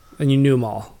 ingredients. And you knew them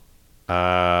all.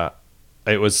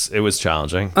 It was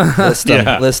challenging.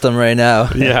 List them right now.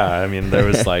 Yeah, I mean, there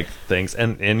was like things,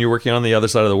 and you're working on the other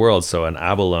side of the world. So an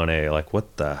abalone, like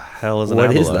what the hell is an What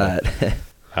abalone? is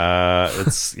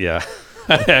that?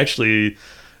 It's actually,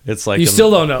 it's like You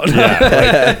still don't know.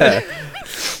 Yeah,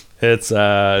 it's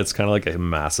kind of like a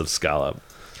massive scallop.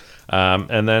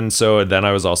 And then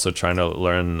I was also trying to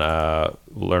learn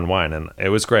wine, and it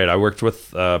was great. I worked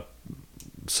with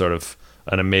sort of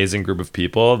an amazing group of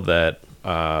people that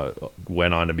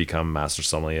went on to become master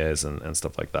sommeliers and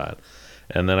stuff like that.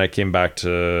 And then I came back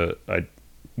I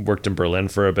worked in Berlin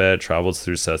for a bit, traveled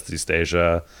through Southeast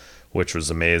Asia, which was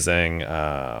amazing.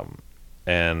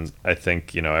 And I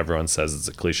think, everyone says it's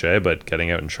a cliche, but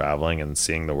getting out and traveling and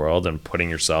seeing the world and putting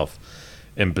yourself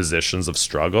in positions of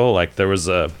struggle, like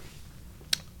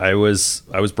I was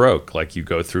broke. Like you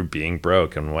go through being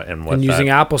broke and using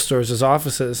Apple stores as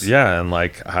offices. Yeah, and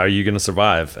like how are you going to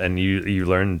survive? And you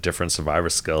learn different survivor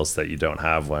skills that you don't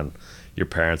have when your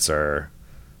parents are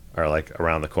like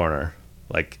around the corner.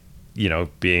 Like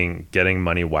getting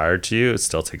money wired to you, it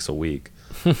still takes a week.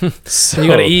 So you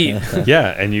got to eat. Yeah,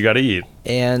 and you got to eat.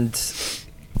 And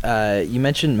you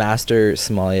mentioned master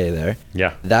sommelier there.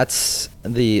 Yeah, That's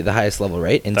the highest level,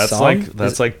 right? In that's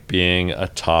Somm? like being a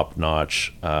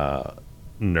top-notch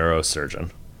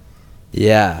neurosurgeon.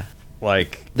 Yeah.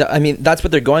 Like I mean, that's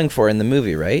what they're going for in the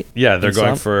movie, right? yeah, they're In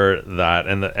going Somm? for that,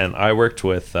 and I worked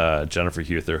with Jennifer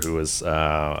Huther, who was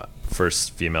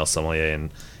first female sommelier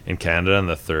in Canada and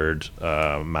the third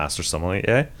master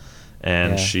sommelier,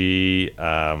 and Yeah.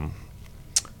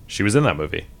 she was in that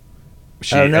movie.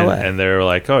 Oh, no way. And they were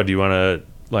like, "Oh, do you want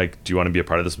to be a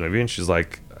part of this movie?" And she's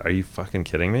like, "Are you fucking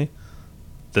kidding me?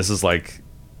 This is like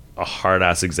a hard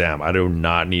ass exam. I do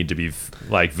not need to be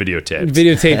videotaped."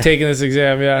 Videotape taking this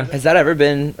exam, yeah. Has that ever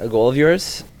been a goal of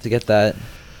yours to get that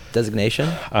designation?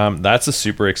 That's a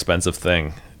super expensive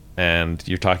thing, and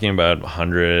you're talking about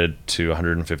 $100,000 to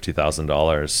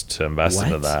 $150,000 to invest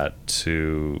into What? that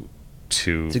to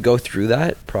go through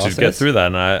that process? to get through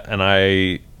that. And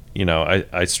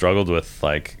I struggled with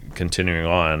like continuing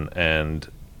on, and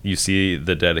you see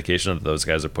the dedication that those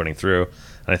guys are putting through,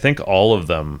 and I think all of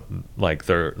them, like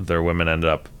their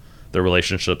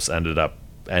relationships ended up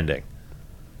ending.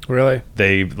 Really?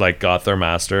 They like got their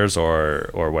masters or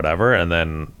whatever, and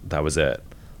then that was it.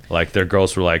 Like their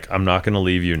girls were like, "I'm not going to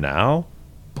leave you now,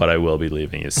 but I will be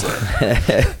leaving you soon."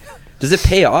 Does it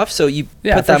pay off? So you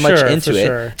Yeah, put that for much sure, into for it,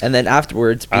 sure. and then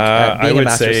afterwards, I being a would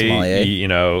master say,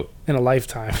 sommelier. In a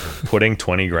lifetime. putting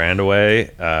 20 grand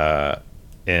away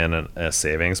in a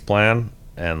savings plan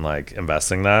and like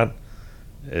investing that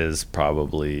is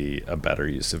probably a better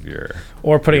use of your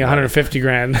Or putting 150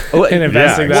 grand Oh, in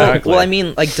investing yeah, that. exactly. Well, I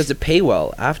mean, like, does it pay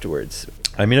well afterwards?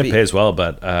 I mean, it pays well,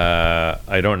 but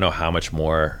I don't know how much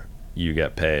more you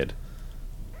get paid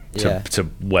to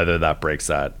whether that breaks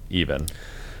that even.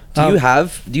 Do you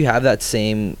have that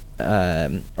same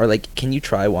or like, can you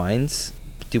try wines,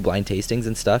 do blind tastings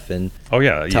and stuff, and Oh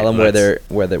yeah, tell them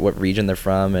what region they're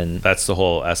from, and that's the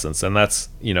whole essence, and that's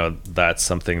that's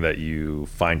something that you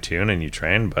fine tune and you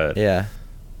train. But yeah.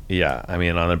 I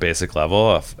mean, on a basic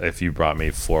level, if you brought me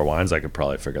 4 wines, I could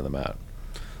probably figure them out.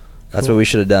 That's what we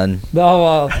should have done. Oh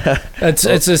well, it's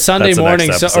a Sunday That's the morning,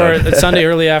 next or episode. it's Sunday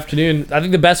early afternoon. I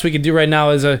think the best we could do right now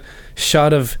is a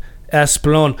shot of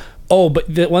Espolòn. Oh,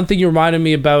 but the one thing you reminded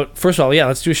me about. First of all, yeah,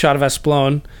 let's do a shot of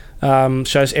Espolòn.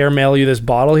 Should I just airmail you this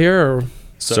bottle here, or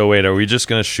So wait, are we just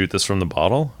gonna shoot this from the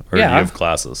bottle, or Yeah. do you have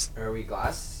glasses? Are we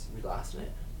glassing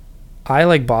it? I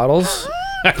like bottles.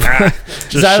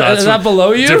 Just Is that, shots is that with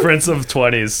below you? Difference of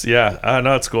 20s. Yeah.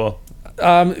 No, it's cool.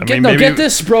 Get maybe-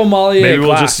 this Spromalia Maybe we'll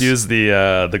glass. just use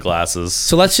the glasses.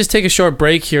 So let's just take a short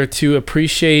break here to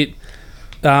appreciate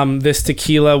this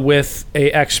tequila with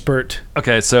a expert.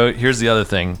 Okay, so here's the other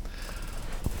thing.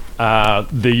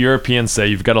 The Europeans say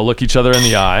you've got to look each other in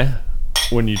the eye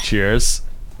when you cheers,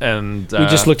 and We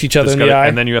just looked each other just in the gotta- eye.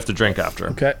 and then you have to drink after.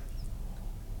 Okay.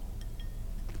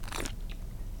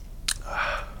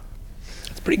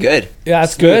 It's pretty good. Yeah,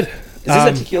 that's good. Is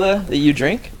this a tequila that you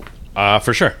drink?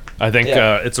 For sure. I think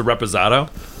Yeah. it's a reposado,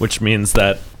 which means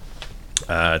that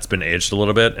it's been aged a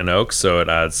little bit in oak, so it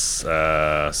adds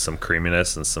some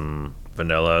creaminess and some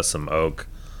vanilla, some oak,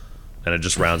 and it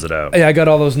just rounds it out. Yeah, I got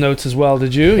all those notes as well.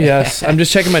 Did you? Yes. I'm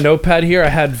just checking my notepad here. I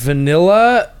had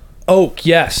vanilla, oak.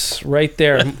 Yes, right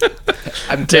there.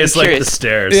 I'm Tastes like the curious.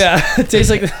 stairs. Yeah, it tastes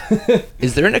like.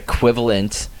 Is there an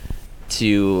equivalent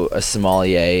to a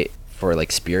sommelier for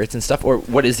like spirits and stuff, or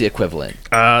what is the equivalent?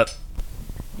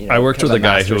 You know, I worked 'cause with a I'm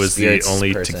guy master who was the spirits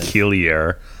only person.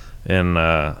 tequilier,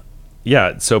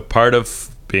 and so part of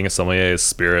being a sommelier is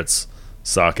spirits,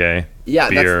 sake, Yeah,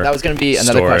 beer, that was going to be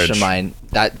another question of storage.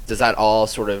 mine. Does that all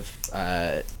sort of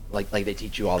like they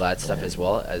teach you all that stuff as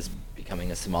well as becoming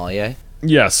a sommelier?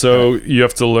 Yeah, so you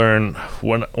have to learn.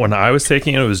 When I was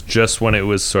taking it, it was just when it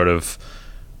was sort of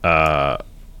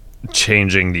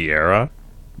changing the era.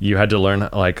 You had to learn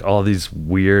like all these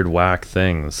weird whack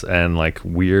things and like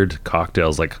weird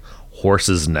cocktails like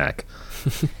horse's neck.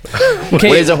 Okay,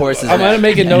 What is a horse's I'm gonna neck?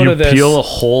 make a note You of this. peel a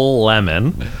whole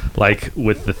lemon like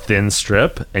with the thin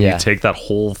strip, and Yeah. you take that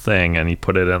whole thing and you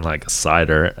put it in like a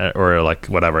cider or like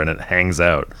whatever, and it hangs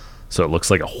out so it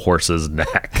looks like a horse's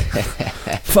neck.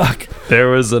 Fuck. There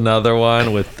was another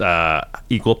one with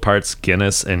equal parts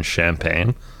Guinness and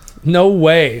champagne. No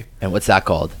way. And what's that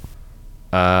called?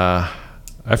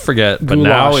 I forget, but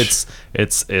now Goulash.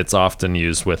 it's often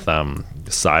used with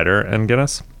cider and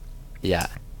Guinness. Yeah.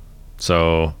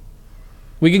 So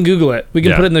We can Google it. We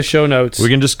can Yeah. put it in the show notes. we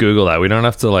can just Google that. We don't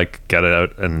have to like get it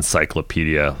out an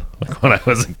encyclopedia like when I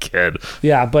was a kid.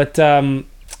 Yeah, but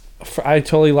I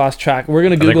totally lost track. We're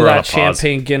gonna think Google we're on that a pause.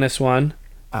 champagne Guinness one.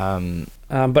 Um,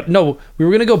 But no, we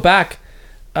were gonna go back.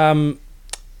 So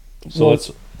Well,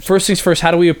 let's first things first.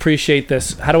 How do we appreciate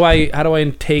this? How do I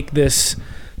take this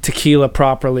tequila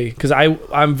properly? Because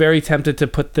I'm very tempted to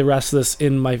put the rest of this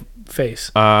in my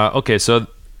face. okay, so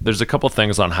there's a couple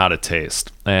things on how to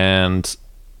taste, and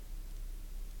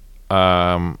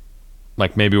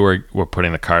like maybe we're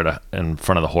putting the cart in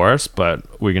front of the horse, but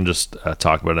we can just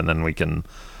talk about it, and then we can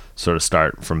sort of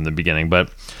start from the beginning.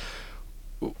 But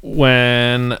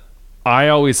when I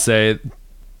always say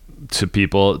to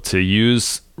people to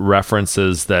use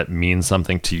references that mean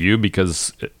something to you,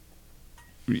 because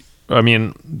I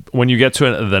mean, when you get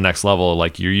to the next level,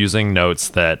 like you're using notes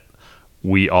that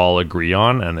we all agree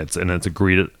on, and it's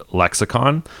agreed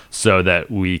lexicon, so that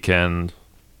we can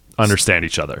understand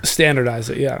each other. Standardize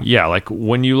it. Yeah. Yeah, like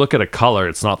when you look at a color,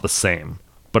 it's not the same.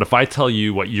 But if I tell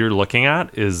you what you're looking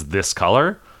at is this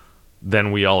color,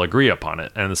 then we all agree upon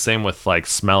it. And the same with like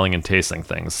smelling and tasting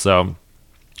things. So,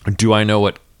 do I know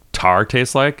what tar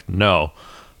tastes like? No.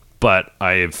 But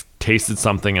I've tasted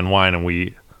something in wine, and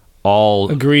we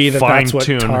all Agree that that's what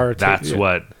fine-tune tar that's yeah.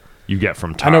 what you get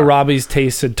from tar. I know Robbie's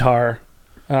tasted tar.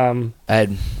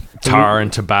 Ed, Tar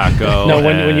and tobacco. No,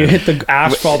 when you and- hit the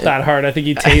asphalt that hard, I think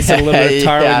you tasted a little bit of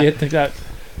tar Yeah. when you hit that.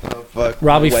 fuck,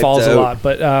 Robbie wiped falls a out. lot,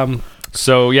 but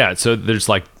So yeah, so there's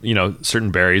like,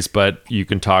 certain berries, but you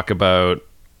can talk about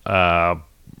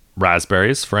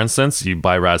raspberries, for instance. You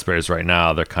buy raspberries right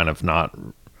now, they're kind of not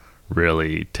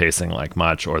really tasting like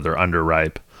much, or they're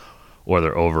underripe, or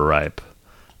they're overripe.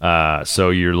 So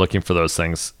you're looking for those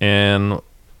things. And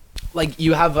like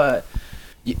you have a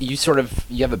you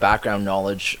have a background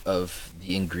knowledge of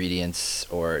the ingredients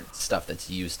or stuff that's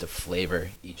used to flavor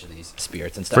each of these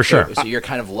spirits and stuff. For sure. So you're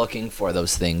kind of looking for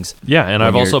those things. yeah, and When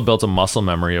I've you're- also built a muscle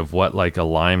memory of what like a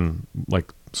lime,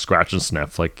 like scratch and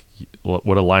sniff, like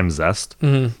what a lime zest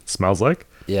smells like.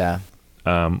 Yeah.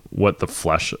 What the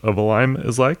flesh of a lime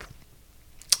is like.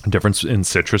 Difference in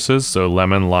citruses, so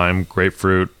lemon, lime,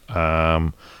 grapefruit,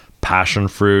 passion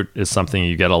fruit is something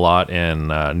you get a lot in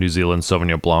New Zealand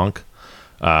Sauvignon Blanc.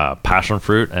 Passion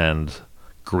fruit and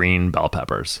green bell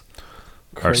peppers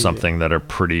are Crazy. something that are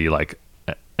pretty like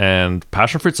And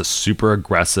passion fruit's a super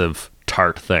aggressive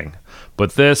tart thing.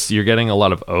 But this, you're getting a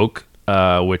lot of oak,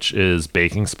 which is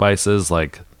baking spices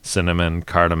like cinnamon,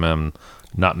 cardamom,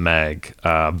 nutmeg,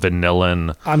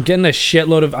 vanillin. I'm getting a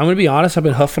shitload of, I'm going to be honest, I've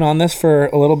been huffing on this for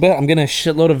a little bit. I'm getting a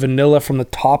shitload of vanilla from the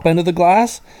top end of the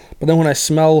glass. But then when I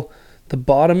smell the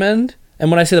bottom end,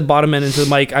 and when I say the bottom end into the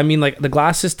mic, I mean like the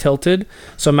glass is tilted.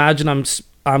 So imagine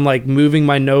I'm like moving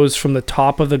my nose from the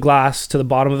top of the glass to the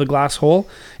bottom of the glass hole.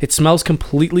 It smells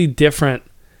completely different.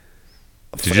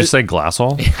 Did you say glass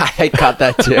hole? I caught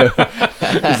that too.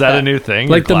 Is that a new thing?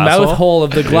 Like the Your glass mouth hole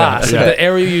of the glass, Yeah. the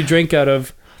area you drink out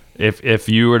of. If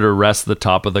you were to rest the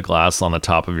top of the glass on the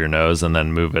top of your nose and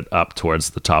then move it up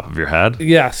towards the top of your head.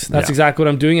 Yes, that's Yeah. exactly what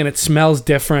I'm doing, and it smells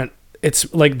different.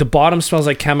 It's like the bottom smells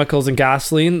like chemicals and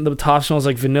gasoline. The top smells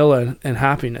like vanilla and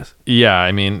happiness. Yeah,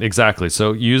 I mean, exactly.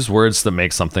 So use words that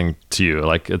make something to you.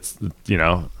 Like it's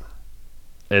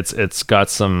got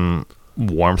some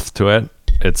warmth to it.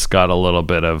 It's got a little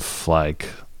bit of like,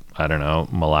 I don't know,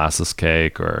 molasses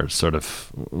cake or sort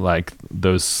of like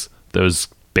those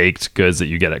baked goods that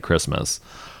you get at Christmas.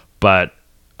 But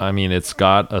I mean, it's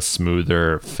got a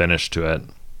smoother finish to it.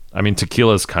 I mean,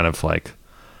 tequila is kind of like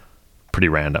pretty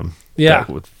random. Yeah.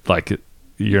 Like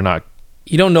you're not,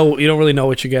 You don't really know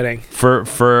what you're getting. for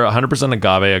 100%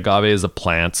 agave is a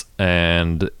plant,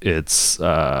 and it's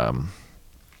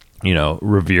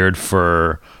revered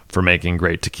for making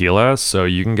great tequila. So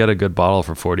you can get a good bottle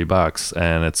for $40,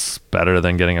 and it's better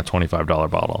than getting a $25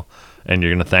 bottle, and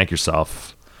you're gonna thank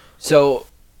yourself. So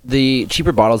the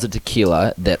cheaper bottles of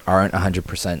tequila that aren't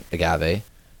 100% agave,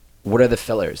 what are the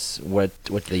fillers? What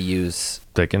do they use?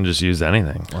 They can just use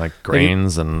anything, like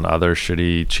grains and other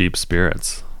shitty cheap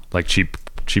spirits, like cheap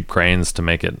grains to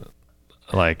make it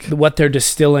like. What they're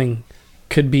distilling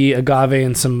could be agave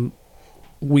and some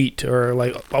wheat or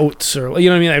like oats, or you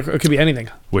know what I mean. Like, it could be anything.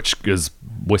 Which is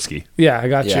whiskey. Yeah, I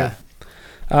got Yeah.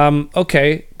 you.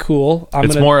 Okay, cool.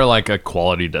 It's more like a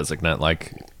quality designate.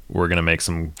 Like we're gonna make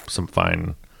some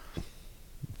fine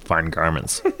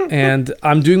garments. and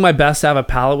I'm doing my best to have a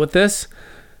palate with this.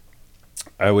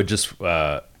 I would just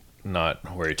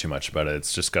not worry too much about it.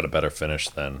 It's just got a better finish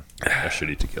than a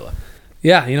shitty tequila.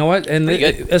 Yeah, you know what? And Pretty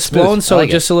good. Splone, Smooth. so I like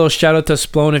just a little shout out to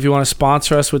Splone if you want to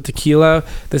sponsor us with tequila.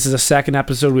 This is the second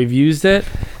episode we've used it,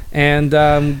 and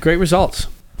great results.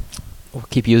 We'll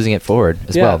keep using it forward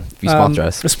as well if you sponsor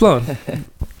us. Splone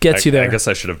gets you there. I guess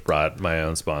I should have brought my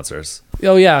own sponsors.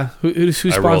 Oh yeah, who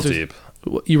sponsors? I roll deep.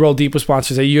 You roll deep with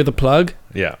sponsors. You're the plug.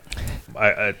 Yeah.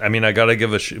 I mean, I got to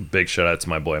give a big shout out to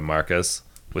my boy Marcus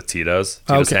with Tito's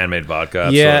Okay. Handmade Vodka.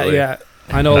 Yeah, Absolutely. yeah.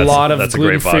 I know a That's- lot of that's a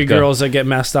great gluten-free vodka. girls that get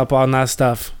messed up on that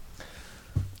stuff.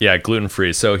 Yeah,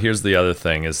 gluten-free. So here's the other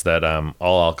thing is that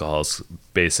all alcohols,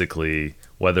 basically,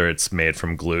 whether it's made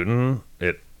from gluten,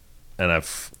 I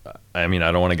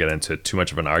don't want to get into too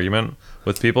much of an argument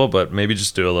with people, but maybe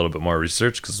just do a little bit more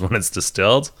research, because when it's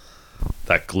distilled,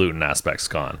 that gluten aspect's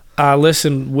gone.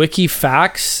 Listen,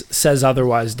 WikiFacts says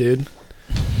otherwise, dude.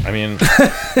 I mean,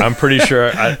 I'm pretty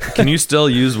sure. Can you still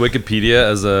use Wikipedia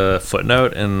as a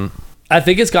footnote? And I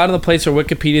think it's gotten to the place where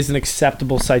Wikipedia is an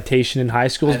acceptable citation in high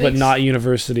schools, but not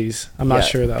universities. I'm not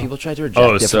sure though. People tried to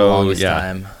reject it for the longest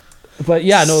time. But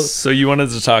yeah, no. So you wanted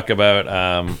to talk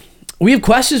about? We have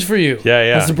questions for you. Yeah,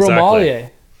 As the exactly.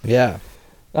 Bromalier. Yeah.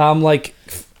 Like,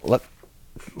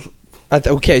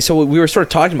 Okay, so we were sort of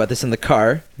talking about this in the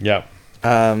car. Yeah.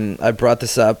 I brought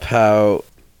this up, how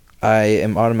I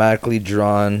am automatically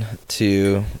drawn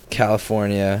to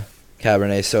California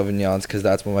Cabernet Sauvignons because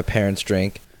that's what my parents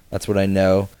drink. That's what I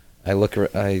know. I look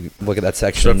at that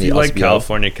section. So in if the you like LCBO.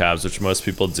 California cabs, which most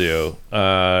people do,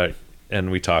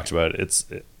 and we talked about it,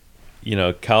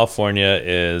 California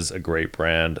is a great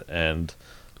brand, and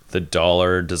the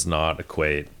dollar does not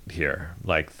equate here.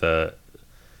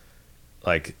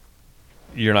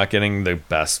 You're not getting the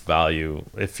best value.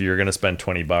 If you're gonna spend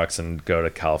 $20 and go to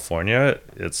California,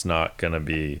 it's not gonna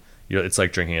be. It's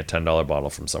like drinking a $10 bottle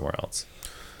from somewhere else.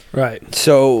 right.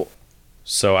 So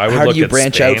I would how look do you at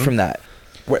branch Spain. out from that?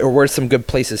 Where's some good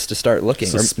places to start looking?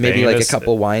 So Or maybe Spain like a is-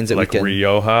 couple wines that like we can...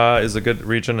 Rioja is a good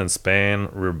region in Spain.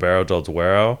 Ribera del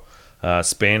Duero.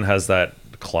 Spain has that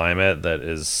climate that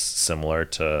is similar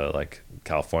to like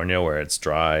California, where it's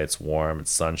dry, it's warm,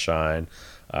 it's sunshine.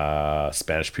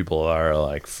 Spanish people are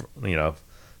like,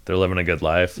 they're living a good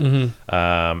life.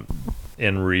 Mm-hmm.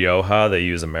 In Rioja, they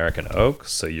use American oak,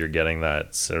 so you're getting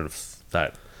that sort of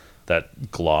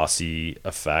that glossy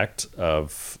effect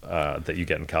of that you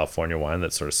get in California wine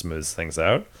that sort of smooths things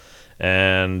out.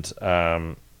 And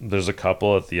there's a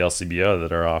couple at the LCBO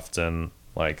that are often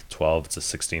like $12 to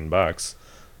 $16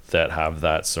 that have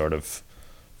that sort of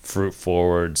fruit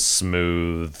forward,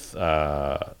 smooth,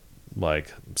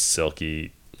 like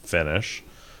silky finish.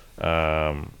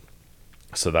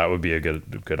 So that would be a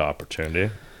good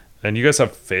opportunity. And you guys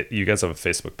have a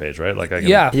Facebook page, right? Like I can,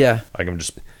 Yeah. I can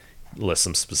just list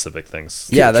some specific things.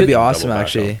 Yeah, that'd be Double awesome, back on.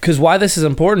 actually. Because why this is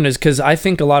important is because I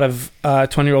think a lot of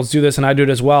 20-year-olds do this, and I do it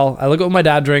as well. I look at what my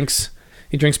dad drinks.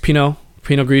 He drinks Pinot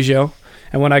Grigio.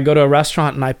 And when I go to a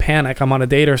restaurant and I panic, I'm on a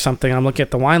date or something, I'm looking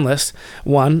at the wine list.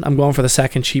 One, I'm going for the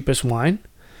second cheapest wine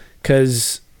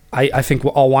because I think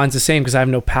all wine's the same because I have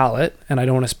no palate and I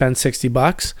don't want to spend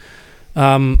 $60.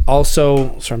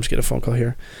 Also, sorry, I'm just getting a phone call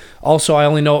here. Also, I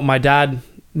only know what my dad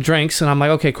drinks, and I'm like,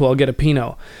 okay, cool, I'll get a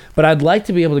Pinot. But I'd like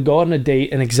to be able to go on a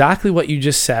date and exactly what you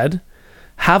just said,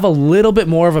 have a little bit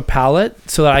more of a palate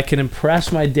so that I can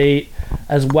impress my date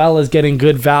as well as getting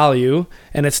good value,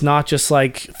 and it's not just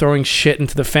like throwing shit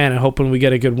into the fan and hoping we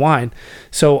get a good wine.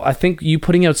 So I think you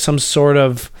putting out some sort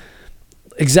of,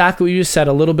 exactly what you just said,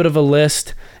 a little bit of a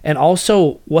list, and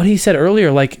also what he said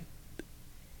earlier, like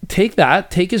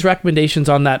take his recommendations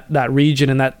on that region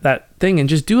and that thing and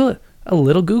just do a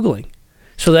little Googling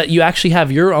so that you actually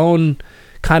have your own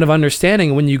kind of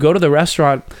understanding. When you go to the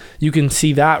restaurant, you can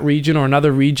see that region or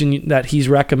another region that he's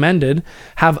recommended,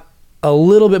 have a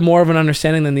little bit more of an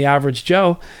understanding than the average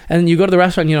Joe. And then you go to the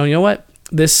restaurant, you know what?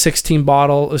 This $16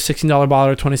 bottle or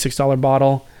 $26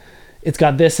 bottle, it's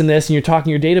got this and this, and you're talking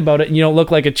your date about it, and you don't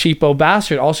look like a cheapo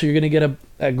bastard. Also, you're going to get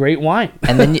a great wine.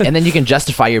 And then you can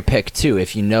justify your pick too.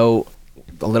 If you know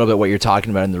a little bit what you're talking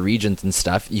about in the regions and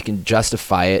stuff, you can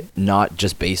justify it not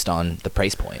just based on the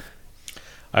price point.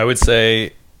 I would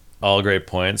say all great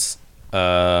points.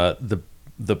 The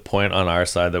point on our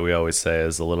side that we always say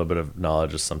is a little bit of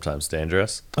knowledge is sometimes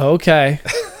dangerous. Okay.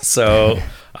 So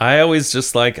I always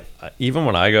just like, even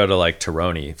when I go to like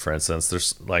Tironi, for instance,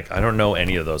 there's like, I don't know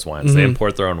any of those wines. They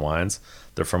import their own wines.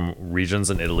 They're from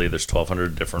regions in Italy. There's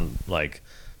 1,200 different like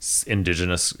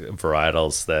indigenous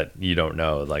varietals that you don't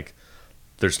know. Like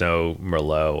there's no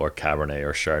Merlot or Cabernet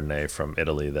or Chardonnay from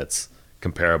Italy that's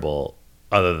comparable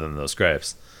other than those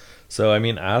grapes. So, I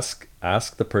mean, ask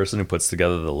the person who puts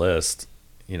together the list,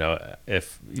 you know,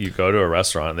 if you go to a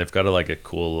restaurant, they've got a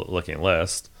cool looking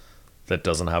list that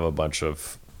doesn't have a bunch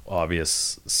of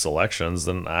obvious selections,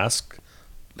 then ask.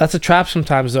 That's a trap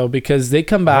sometimes though, because they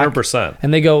come back 100%.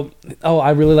 and they go, oh, I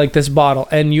really like this bottle.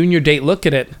 And you and your date look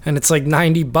at it and it's like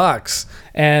 $90.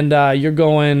 And you're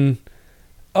going,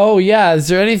 oh yeah, is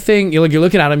there anything, you're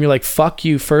looking at them, you're like, fuck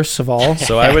you, first of all.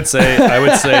 So I would say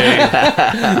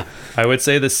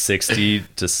the 60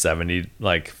 to 70,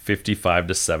 like $55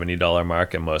 to $70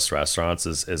 mark at most restaurants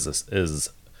is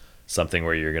something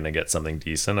where you're going to get something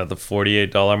decent. At the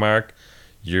 $48 mark,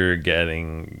 you're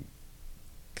getting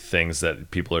things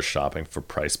that people are shopping for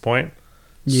price point.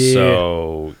 Yeah.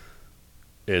 So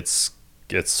it's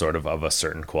sort of a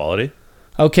certain quality.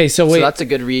 Okay, so wait. So that's a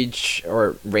good range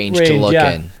to look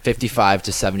in. $55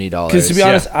 to $70. Because to be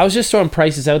honest, I was just throwing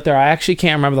prices out there. I actually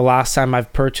can't remember the last time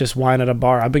I've purchased wine at a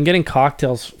bar. I've been getting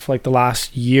cocktails for like the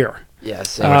last year.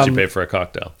 Yes. How much you pay for a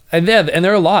cocktail? And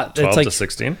they're a lot. 12 it's like to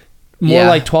 16? more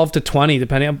like 12 to 20,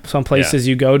 depending on some places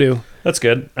you go to. That's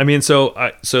good. I mean, so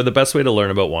the best way to learn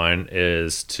about wine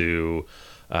is to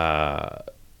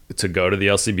go to the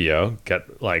LCBO,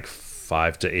 get like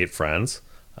 5 to 8 friends.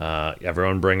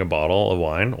 Everyone bring a bottle of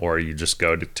wine, or you just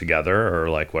go together, or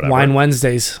like whatever. Wine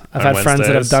Wednesdays. I've had friends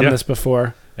that have done this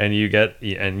before. And you get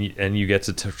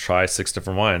to try 6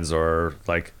 different wines, or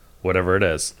like whatever it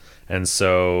is. And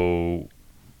so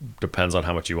depends on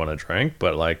how much you want to drink,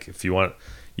 but like if you want,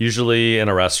 usually in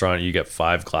a restaurant you get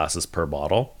 5 glasses per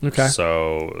bottle. Okay.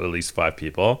 So at least 5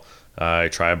 people.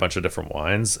 Try a bunch of different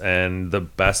wines, and the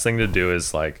best thing to do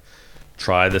is like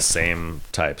try the same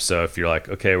type. So if you're like,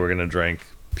 okay, we're gonna drink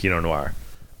Pinot Noir,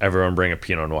 everyone bring a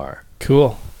Pinot Noir.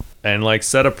 Cool. And like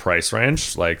set a price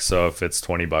range. Like, so if it's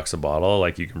 $20 a bottle,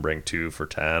 like you can bring 2 for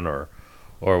 10 or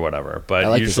whatever. But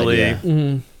like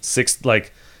usually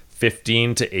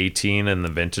 15 to 18 in the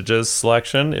vintages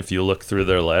selection. If you look through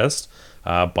their list,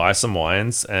 buy some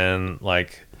wines and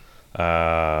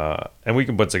and we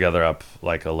can put together up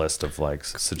like a list of like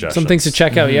suggestions. Some things to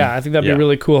check out. Yeah, I think that'd be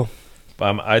really cool.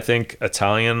 I think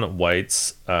Italian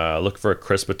whites, look for a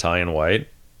crisp Italian white,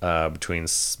 between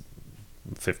 $15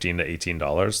 to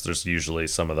 $18. There's usually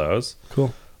some of those.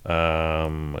 Cool.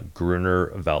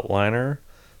 Gruner Veltliner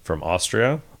from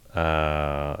Austria.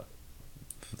 That's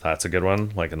a good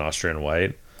one, like an Austrian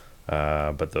white.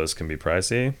 But those can be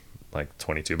pricey, like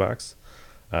 $22.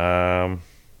 I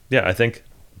think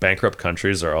bankrupt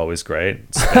countries are always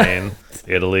great. Spain,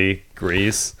 Italy,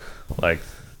 Greece, like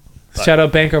Shout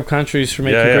out bankrupt countries for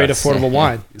making great affordable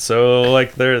wine. So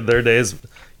like their days,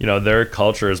 their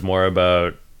culture is more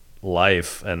about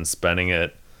life and spending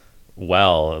it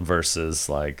well versus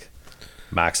like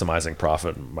maximizing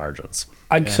profit margins.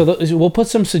 So we'll put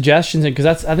some suggestions in,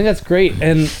 because I think that's great.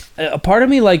 And a part of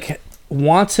me like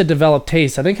wants to develop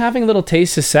taste. I think having a little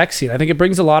taste is sexy. And I think it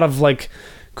brings a lot of like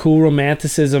cool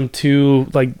romanticism to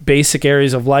like basic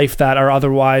areas of life that are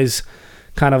otherwise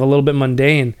kind of a little bit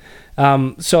mundane.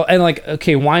 So, and like,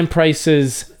 okay, wine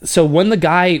prices. So when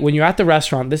you're at the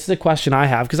restaurant, this is a question I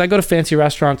have, because I go to fancy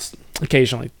restaurants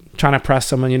occasionally, trying to press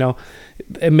someone,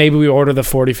 and maybe we order the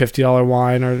 $40, $50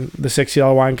 wine or the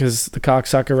 $60 wine because the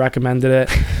cocksucker recommended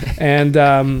it. And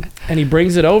he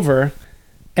brings it over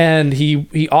and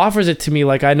he offers it to me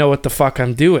like I know what the fuck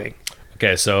I'm doing.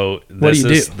 Okay, so this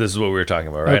is what we were talking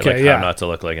about, right? Okay, like how not to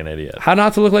look like an idiot. How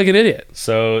not to look like an idiot.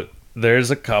 So there's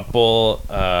a couple,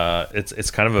 it's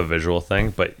kind of a visual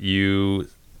thing, but you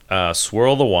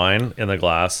swirl the wine in the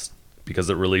glass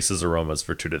because it releases aromas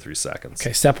for 2 to 3 seconds.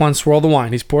 Okay, step 1, swirl the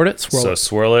wine. He's poured it, swirl it.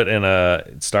 Swirl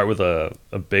it start with a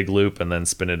big loop and then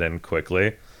spin it in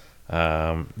quickly.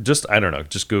 Just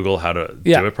Google how to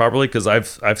do it properly, because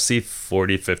I've seen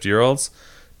 40, 50-year-olds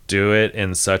do it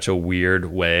in such a weird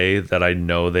way that I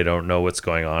know they don't know what's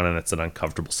going on and it's an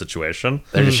uncomfortable situation.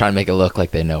 They're just trying to make it look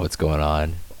like they know what's going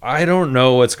on. I don't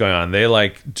know what's going on. They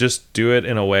like just do it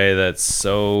in a way that's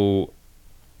so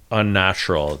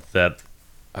unnatural that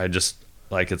I just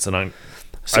like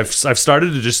I've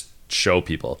started to just show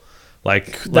people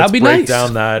like that'd let's be break nice.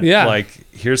 down that like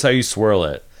here's how you swirl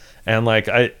it, and like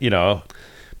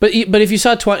But if you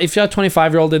saw a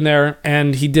 25-year-old in there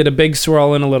and he did a big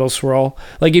swirl and a little swirl,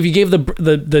 like if you gave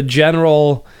the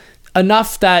general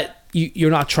enough that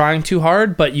you're not trying too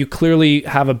hard, but you clearly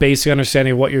have a basic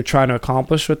understanding of what you're trying to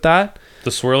accomplish with that.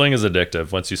 The swirling is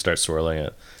addictive. Once you start swirling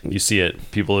it, you see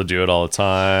it. People do it all the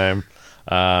time.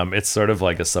 It's sort of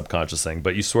like a subconscious thing,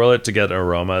 but you swirl it to get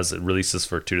aromas. It releases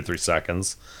for 2 to 3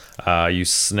 seconds. You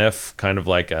sniff kind of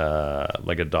like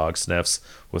a dog sniffs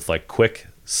with like quick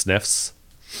sniffs.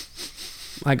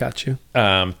 I got you.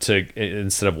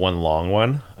 Instead of one long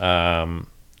one.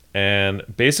 And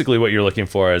basically what you're looking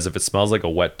for is if it smells like a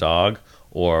wet dog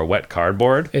or wet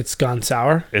cardboard, it's gone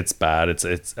sour. It's bad. It's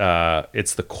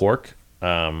the cork.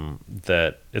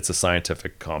 That it's a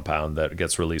scientific compound that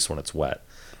gets released when it's wet,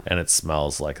 and it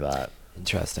smells like that.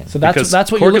 Interesting. So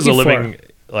that's what cork you're looking is a living for.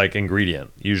 like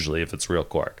ingredient usually if it's real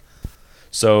cork.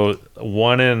 So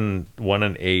 1 in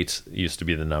 8 used to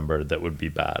be the number that would be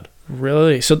bad.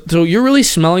 Really? So you're really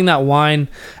smelling that wine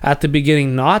at the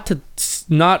beginning, not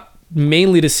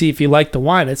mainly to see if you like the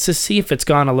wine. It's to see if it's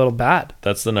gone a little bad.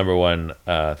 That's the number one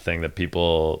thing that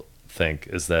people think,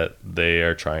 is that they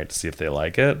are trying to see if they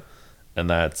like it, and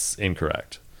that's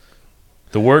incorrect.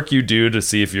 The work you do to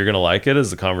see if you're going to like it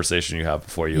is the conversation you have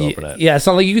before you open it. Yeah, it's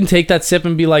not like you can take that sip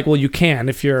and be like, well, you can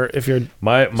if you're.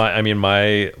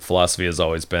 My philosophy has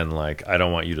always been like, I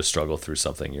don't want you to struggle through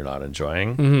something you're not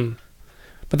enjoying. Mm-hmm.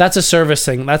 But that's a service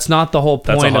thing. That's not the whole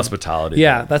point. That's a hospitality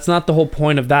thing. That's not the whole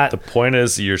point of that. The point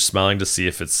is you're smelling to see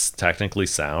if it's technically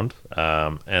sound,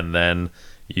 and then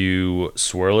you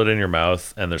swirl it in your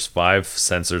mouth, and there's 5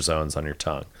 sensor zones on your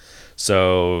tongue.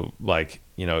 So like,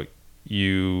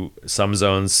 some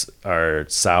zones are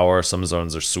sour, some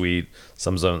zones are sweet,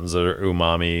 some zones are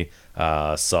umami,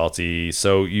 salty.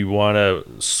 So you want to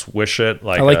swish it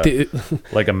like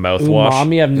like a mouthwash.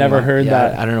 Umami, I've never heard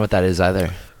that. I don't know what that is either.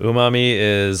 Umami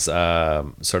is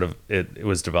sort of it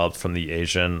was developed from the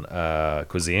Asian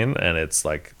cuisine, and it's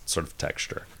like sort of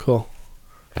texture. Cool.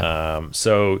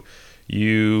 So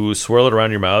you swirl it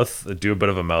around your mouth, do a bit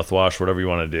of a mouthwash, whatever you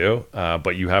want to do,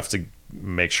 but you have to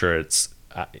make sure it's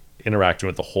interacting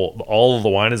with all of the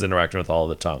wine is interacting with all of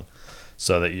the tongue,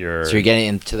 so that you're getting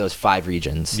into those 5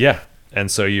 regions. Yeah, and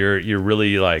so you're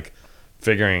really like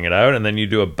figuring it out, and then you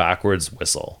do a backwards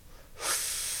whistle.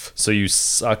 So you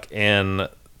suck in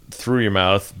through your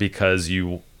mouth because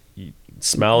you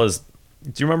smell is.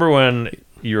 Do you remember when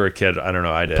you were a kid? I don't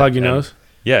know. I did. Plug your nose.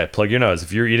 Yeah, plug your nose.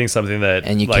 If you're eating something that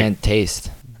and you can't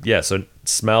taste. Yeah, so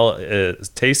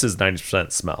taste is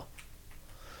 90% smell.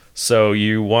 So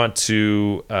you want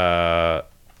to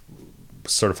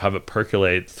sort of have it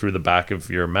percolate through the back of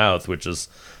your mouth, which is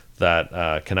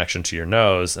that connection to your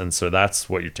nose, and so that's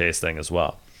what you're tasting as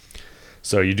well.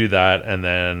 So you do that, and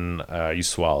then you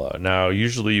swallow. Now,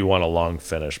 usually you want a long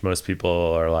finish. Most people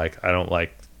are like, I don't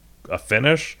like a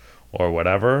finish or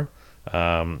whatever.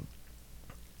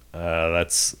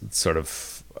 That's sort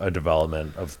of a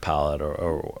development of palate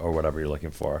or whatever you're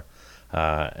looking for.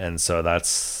 And so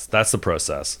that's the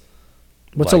process.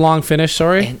 What's a long finish?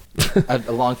 Sorry,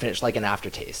 a long finish, like an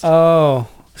aftertaste. Oh,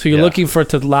 So you're Yeah. looking for it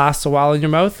to last a while in your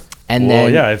mouth? And Well,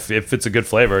 then yeah, if it's a good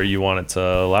flavor, you want it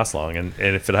to last long, and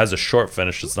if it has a short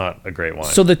finish, it's not a great wine.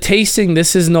 So the tasting,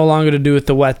 this is no longer to do with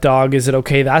the wet dog. Is it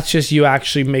okay? That's just you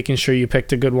actually making sure you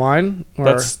picked a good wine?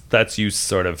 Or? That's you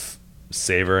sort of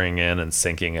savoring in and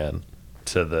sinking in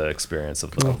to the experience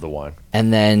of the wine.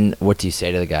 and then what do you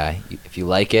say to the guy if you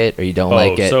like it or you don't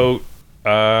like it?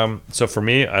 So for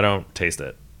me, I don't taste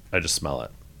it. I just smell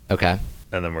it, Okay.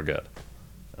 and then we're good.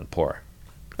 And pour.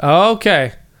 Oh,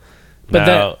 okay. But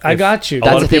then Now, I if- got you. A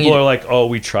lot the of thing people you- are like, "Oh,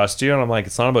 we trust you," and I'm like,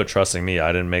 "It's not about trusting me.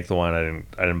 I didn't make the wine.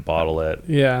 I didn't bottle it.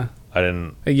 Yeah. I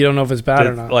didn't You don't know if it's bad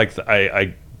or not. like.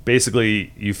 I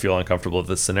basically, you feel uncomfortable with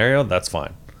this scenario. That's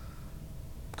fine.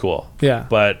 Cool. Yeah.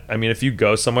 But I mean, if you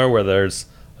go somewhere where there's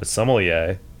a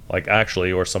sommelier, like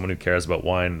actually, or someone who cares about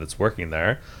wine that's working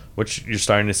there, which you're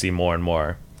starting to see more and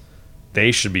more,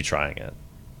 they should be trying it.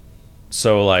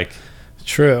 So like,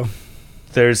 True.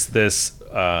 there's this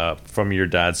from your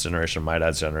dad's generation, my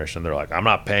dad's generation. They're like, I'm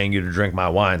not paying you to drink my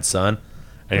wine, son.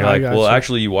 And you're I like, well, gotcha.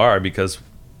 actually, you are, because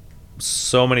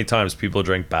so many times people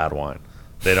drink bad wine,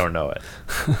 they don't know it,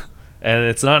 and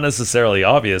it's not necessarily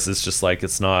obvious. It's just like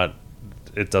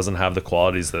it doesn't have the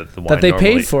qualities that the wine That they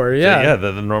normally, paid for, yeah.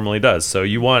 that it normally does. So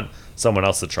you want someone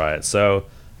else to try it. So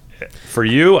for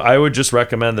you, I would just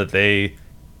recommend that they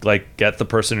like get the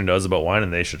person who knows about wine,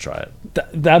 and they should try it.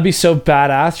 That'd be so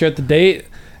badass. You're at the date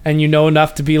and you know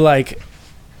enough to be like,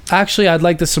 actually, I'd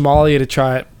like the sommelier to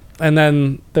try it. And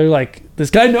then they're like, this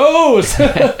guy knows. Who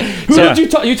Yeah. did you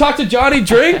talk? You talked to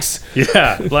Jonnydrinks?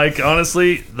 Yeah, like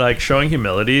honestly, like showing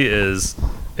humility is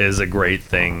a great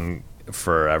thing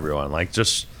for everyone. Like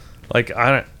just like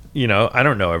I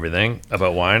don't know everything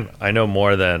about wine. I know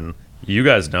more than you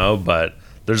guys know, but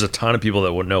there's a ton of people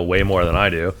that would know way more than I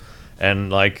do.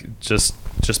 And like just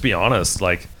be honest.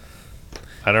 Like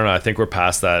I don't know, I think we're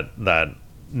past that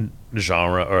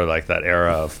genre or like that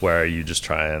era of where you just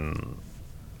try and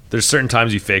there's certain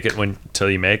times you fake it till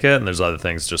you make it, and there's other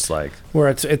things just like Where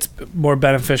it's more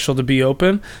beneficial to be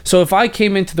open. So if I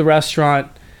came into the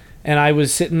restaurant and I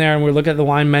was sitting there and we're looking at the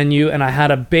wine menu and I had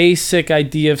a basic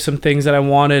idea of some things that I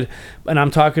wanted, and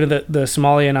I'm talking to the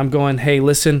sommelier and I'm going, hey,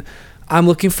 listen, I'm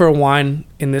looking for a wine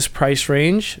in this price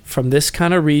range from this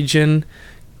kind of region.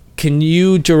 Can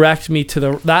you direct me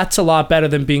to that's a lot better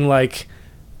than being like,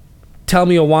 tell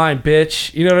me a wine,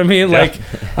 bitch. You know what I mean? Yeah. Like,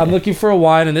 I'm looking for a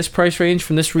wine in this price range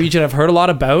from this region I've heard a lot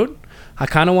about. I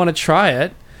kind of want to try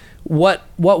it. What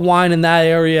wine in that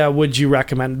area would you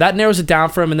recommend? That narrows it down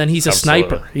for him, and then he's a Absolutely.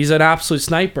 sniper. He's an absolute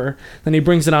sniper. Then he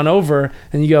brings it on over,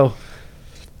 and you go,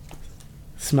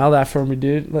 smell that for me,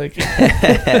 dude. Like,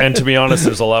 and to be honest,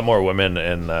 there's a lot more women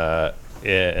in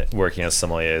working as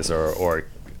sommeliers or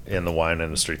in the wine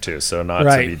industry too. So not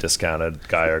Right. to be discounted,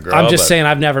 guy or girl. I'm just but, saying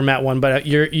I've never met one, but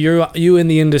you in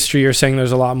the industry, you're saying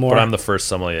there's a lot more. But I'm the first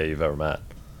sommelier you've ever met.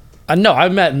 No,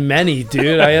 I've met many,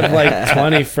 dude. I have like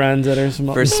 20 friends that are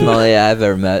First sommelier I've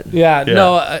ever met. Yeah, Yeah.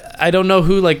 no, I don't know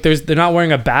who. Like, they're not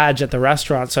wearing a badge at the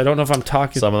restaurant, so I don't know if I'm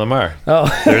talking. Some of them are.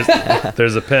 Oh,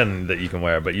 There's a pin that you can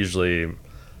wear, but usually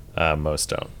most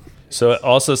don't. So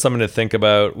also something to think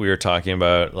about. We were talking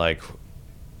about like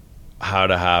how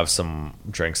to have some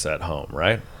drinks at home,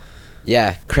 right?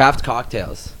 Yeah, craft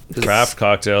cocktails. Craft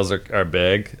cocktails are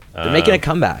big. They're making a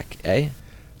comeback, eh?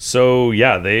 So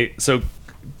yeah,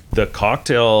 the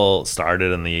cocktail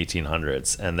started in the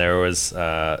 1800s, and there was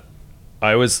I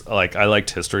liked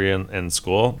history in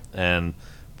school, and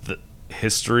the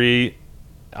history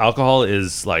alcohol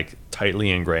is like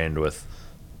tightly ingrained with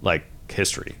like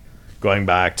history, going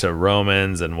back to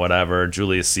Romans and whatever,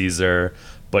 Julius Caesar,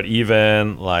 but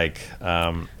even like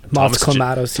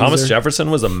Clamato Thomas Caesar.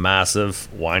 Jefferson was a massive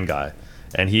wine guy,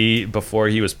 and before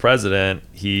he was president,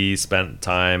 he spent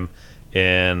time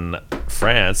in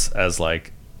France as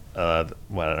like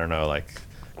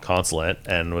consulate,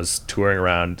 and was touring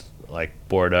around like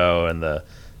Bordeaux in the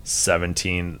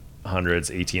 1700s,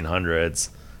 1800s,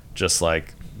 just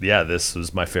like, yeah, this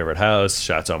was my favorite house,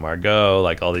 Chateau Margaux,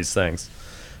 like all these things.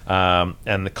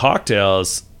 And the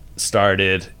cocktails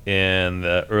started in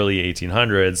the early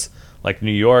 1800s, like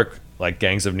New York, like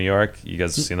Gangs of New York. You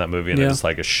guys have seen that movie, and Yeah. it's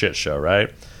like a shit show,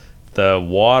 right? The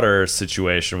water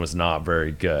situation was not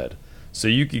very good. So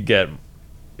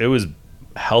it was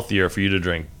healthier for you to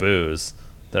drink booze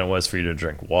than it was for you to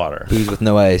drink water. Booze with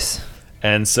no ice.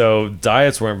 And so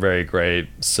diets weren't very great.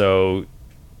 So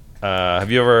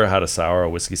have you ever had a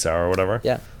whiskey sour or whatever?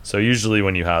 Yeah. So usually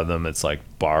when you have them, it's like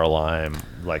bar lime,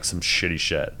 like some shitty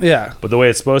shit. yeah. But the way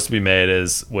it's supposed to be made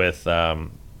is with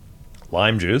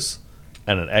lime juice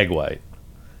and an egg white.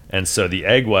 And so the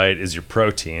egg white is your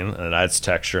protein, and it adds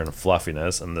texture and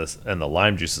fluffiness, and the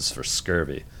lime juice is for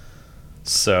scurvy.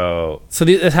 So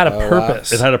it had a Oh, wow.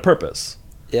 purpose. it had a purpose,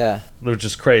 Yeah. which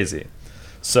is crazy.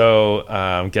 So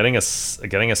getting a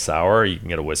sour, you can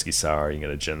get a whiskey sour, you can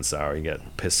get a gin sour, you can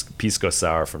get pisco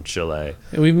sour from Chile,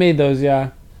 We've made those, yeah.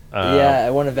 Yeah,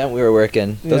 at one event we were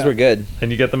working. Those Yeah. were good. and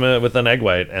you get them with an egg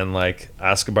white, and like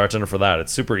ask a bartender for that.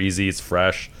 It's super easy. It's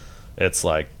fresh. It's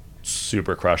like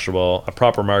super crushable. A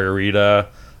proper margarita,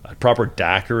 a proper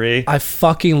daiquiri. I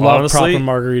fucking love Honestly, proper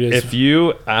margaritas.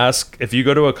 If you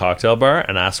go to a cocktail bar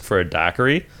and ask for a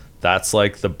daiquiri, that's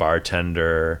like the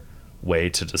bartender way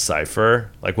to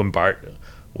decipher. Like when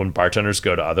bartenders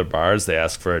go to other bars, they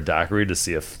ask for a daiquiri to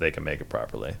see if they can make it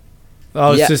properly.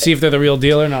 Oh, Yeah. to see if they're the real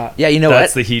deal or not. Yeah, you know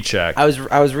That's what? the heat check. I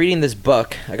was reading this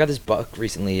book. I got this book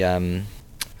recently.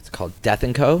 It's called Death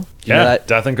and Co. Do you know Yeah, that?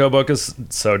 Death and Co book is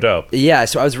so dope. Yeah,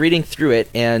 so I was reading through it,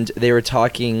 and they were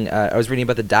talking. I was reading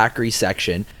about the daiquiri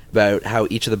section, about how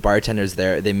each of the bartenders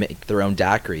there, they make their own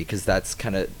daiquiri because that's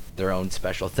kind of their own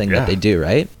special thing Yeah. that they do,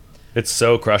 right? It's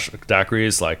so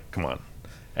daiquiris, like, come on.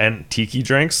 And tiki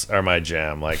drinks are my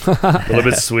jam. Like a little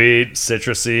bit sweet,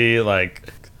 citrusy, like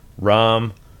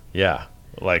rum. Yeah,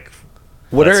 like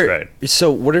What that's are great.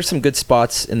 what are some good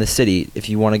spots in the city if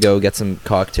you want to go get some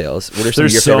cocktails? What are some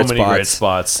of your There's so favorite many spots? great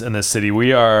spots in this city.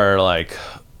 We are like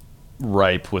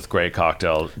ripe with great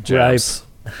cocktail jams.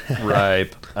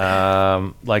 Ripe.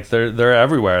 Like they're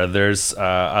everywhere. There's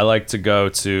I like to go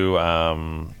to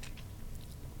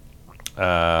Dialo.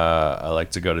 I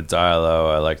like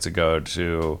to go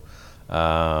to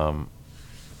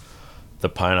the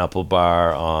Pineapple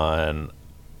Bar on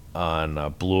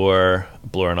Bloor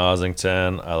in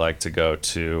Ossington. I like to go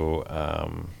to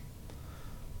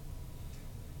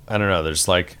I don't know. There's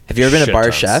like Have you ever been a shit bar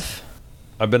tons. chef?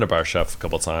 I've been to Bar Chef a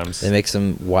couple times. They make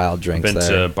some wild drinks Been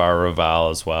there. to Bar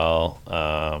Raval as well.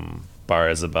 Bar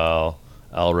Isabel,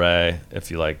 El Rey,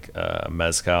 if you like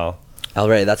mezcal. All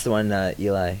right, that's the one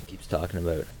Eli keeps talking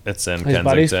about. It's in His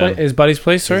buddy's, Kensington. his buddy's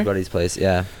place, sorry? His buddy's place,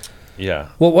 yeah. Yeah.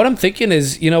 Well, what I'm thinking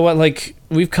is, you know what, like,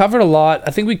 we've covered a lot.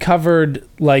 I think we covered,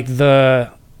 like,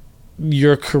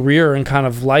 your career and kind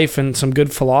of life and some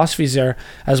good philosophies there,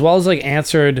 as well as, like,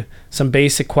 answered some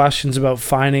basic questions about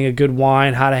finding a good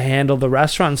wine, how to handle the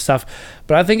restaurant and stuff.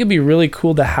 But I think it'd be really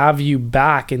cool to have you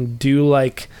back and do,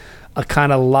 like, a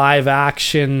kind of live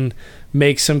action,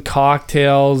 make some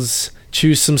cocktails,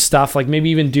 choose some stuff, like maybe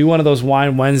even do one of those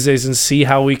wine Wednesdays and see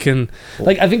how we can,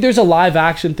 like, I think there's a live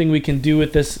action thing we can do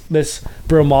with this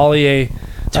Bromalier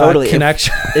Totally.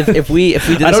 connection. If we did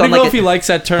this I don't on even know like if he likes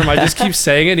that term. I just keep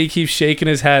saying it. He keeps shaking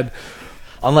his head.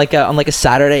 on like a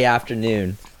Saturday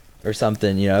afternoon or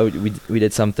something, you know, we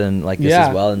did something like this Yeah.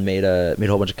 as well and made a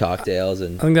whole bunch of cocktails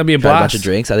and I think that'd be a tried a bunch blast. of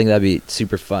drinks. I think that'd be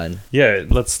super fun. Yeah,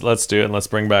 let's do it, and let's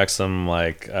bring back some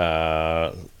like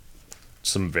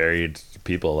some varied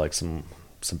people, like some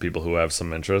people who have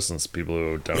some interests and some people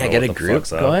who don't Yeah, know get what a the group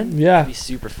fuck's up. going. Yeah. That'd be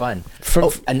super fun.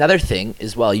 From- Another thing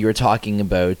as well, you were talking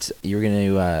about you were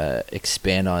going to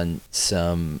expand on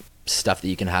some stuff that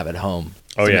you can have at home.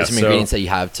 Oh, yeah, some so- ingredients that you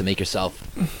have to make yourself.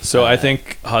 So I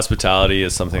think hospitality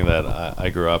is something that I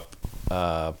grew up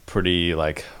pretty,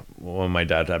 like, when my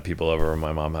dad had people over,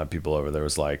 my mom had people over, there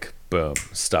was like, boom,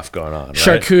 stuff going on, right?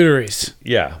 Charcuteries.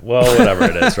 Yeah, well, whatever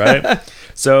it is, right?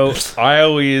 So I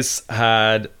always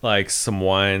had like some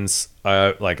wines. I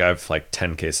have like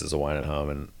 10 cases of wine at home,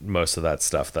 and most of that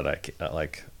stuff that I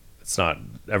like, it's not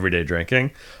everyday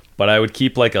drinking, but I would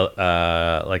keep like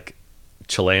a like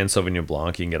Chilean Sauvignon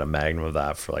Blanc. You can get a magnum of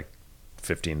that for like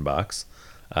 $15,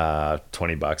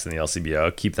 $20 in the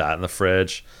LCBO. Keep that in the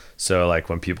fridge. So like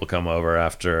when people come over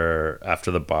after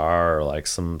the bar or like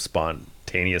some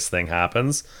spontaneous thing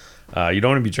happens, you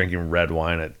don't want to be drinking red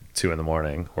wine at 2 a.m.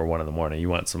 or 1 a.m. You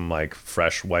want some like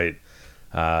fresh white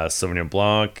Sauvignon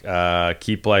Blanc.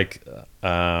 Keep like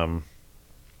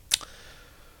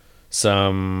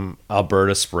some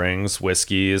Alberta Springs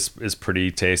whiskey is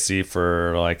pretty tasty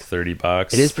for like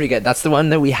 $30. It is pretty good. That's the one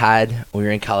that we had when we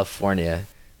were in California.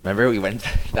 Remember we went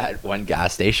to that one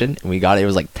gas station and we got it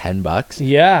was like $10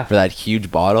 Yeah. for that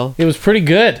huge bottle. It was pretty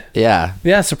good. Yeah.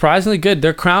 Yeah, surprisingly good.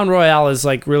 Their Crown Royale is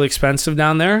like really expensive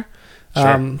down there.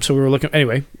 Sure. So we were looking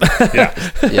anyway.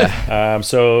 Yeah. Yeah.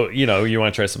 So, you know, you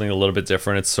want to try something a little bit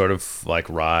different. It's sort of like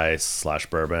rye /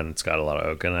 bourbon. It's got a lot of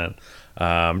oak in it.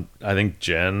 I think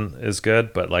gin is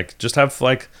good, but like just have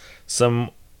like some,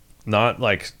 not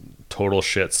like total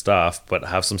shit stuff, but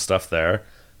have some stuff there.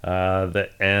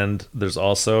 And there's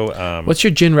also What's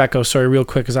your gin reco? Sorry, real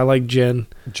quick, because I like gin.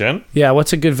 gin. Yeah,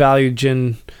 what's a good value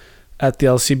gin at the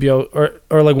LCBO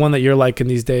or like one that you're liking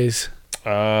these days?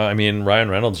 I mean,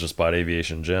 Ryan Reynolds just bought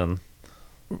Aviation Gin.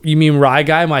 You mean Rye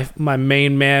Guy, my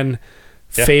main man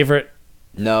Yeah. favorite?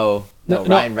 No. No,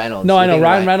 Ryan Reynolds. No, I You're know thinking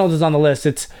Ryan Reynolds is on the list.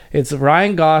 It's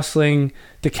Ryan Gosling,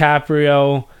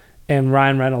 DiCaprio, and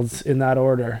Ryan Reynolds in that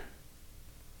order.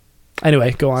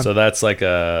 Anyway, go on. So that's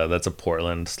a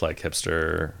Portland like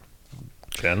hipster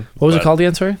gin. What was it but called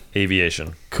again? Sorry.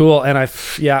 Aviation. Cool. And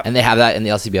And they have that in the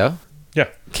LCBO. Yeah.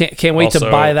 can't wait to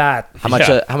Also- buy that. How much?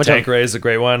 Yeah, How much? Tanqueray is a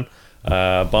great one.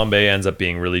 Bombay ends up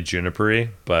being really junipery,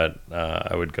 but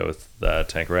I would go with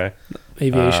Tanqueray.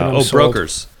 Aviation. I'm sold.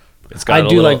 Brokers. It's got I a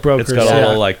do little, like Brokers, It's got yeah. a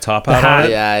little like top The hat on hat.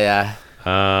 it. Yeah.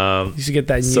 You should get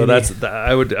that. So uni.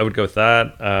 I would go with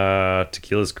that.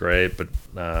 Tequila's great, but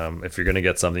if you're gonna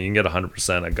get something, you can get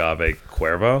 100% agave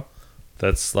Cuervo.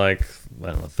 That's like,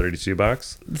 I don't know, $32.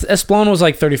 Esplon was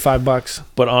like $35.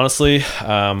 But honestly,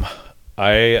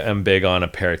 I am big on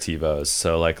aperitivos,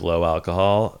 so like low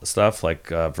alcohol stuff, like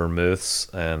vermouths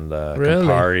and Really?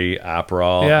 Campari,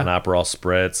 Aperol, Yeah. and Aperol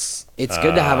spritz. It's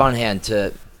good to have on hand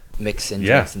to mix in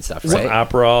drinks and stuff, some right?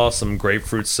 Aperol, some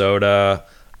grapefruit soda,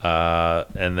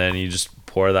 and then you just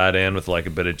pour that in with like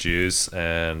a bit of juice,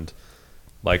 and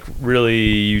like really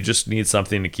you just need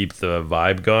something to keep the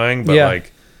vibe going. But Yeah.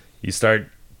 like you start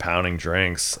pounding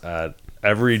drinks,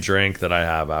 every drink that I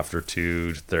have after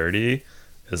 2:30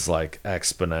 is like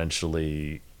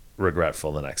exponentially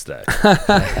regretful the next day.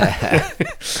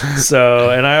 So,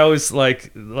 and I always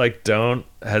like don't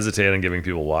hesitate on giving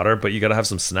people water, but you got to have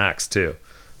some snacks too.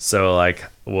 So like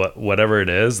whatever it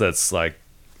is that's like,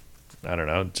 I don't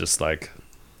know, just like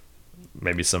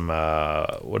maybe some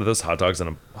what are those hot dogs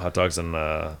and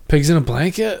Pigs in a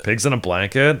blanket. pigs in a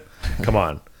blanket? Come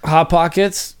on. Hot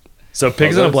Pockets. So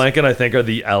pigs in a those- blanket I think are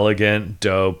the elegant,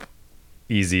 dope,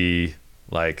 easy,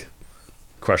 like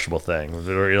crushable thing.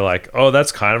 Where you're like, oh,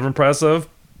 that's kind of impressive.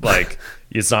 Like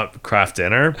it's not craft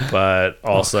dinner, but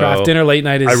also Craft dinner late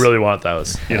night is. I really want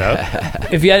those, you know,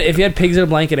 if you had pigs in a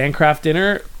blanket and craft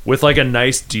dinner. with like a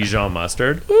nice Dijon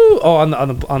mustard. Ooh, oh,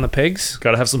 on the pigs.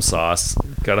 Gotta have some sauce.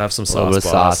 Gotta have some A little bit of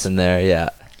sauce. sauce Boss. in there, yeah.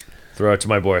 Throw it to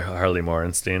my boy Harley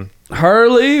Morenstein.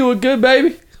 Harley, what good,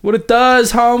 baby? What it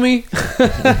does, homie.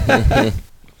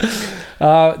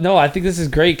 No, I think this is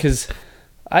great because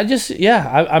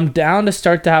I'm down to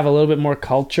start to have a little bit more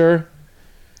culture.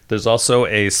 There's also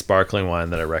a sparkling wine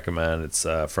that I recommend. It's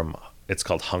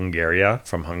called Hungaria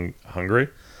from Hungary.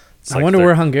 It's I like wonder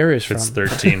where Hungary is from. It's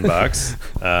 $13,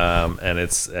 and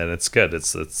it's good.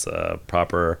 It's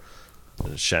proper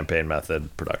champagne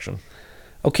method production.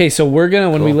 Okay, so we're gonna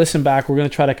when we Cool. listen back, we're gonna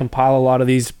try to compile a lot of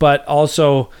these, but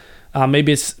also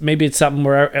maybe it's something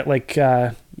where like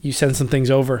you send some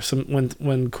things over. Some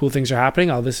when cool things are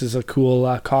happening. Oh, this is a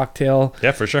cool cocktail.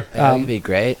 Yeah, for sure. Yeah, that'd be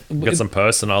great. Get some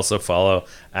posts and also follow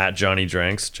at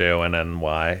Jonnydrinks,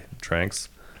 Jonny drinks.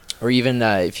 Or even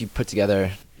if you put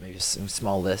together maybe some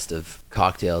small list of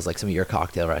cocktails, like some of your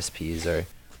cocktail recipes, or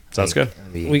Sounds good.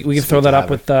 We can throw that up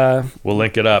with. We'll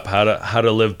link it up. How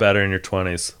to live better in your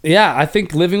 20s. Yeah, I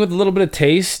think living with a little bit of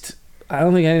taste. I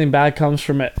don't think anything bad comes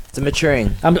from it. It's a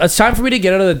maturing. It's time for me to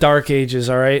get out of the dark ages.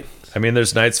 All right. I mean,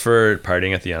 there's nights for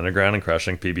partying at the underground and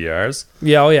crushing PBRs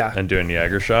Yeah. Oh yeah. and doing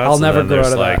Jaeger shots. I'll and never then go there's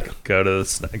out of like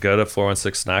that. go to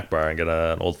 416 Snack Bar and get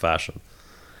an old fashioned.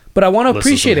 But I want to Listen to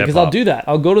appreciate it because I'll hip-hop. do that.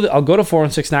 I'll go to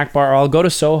 416 Snack Bar, or I'll go to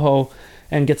Soho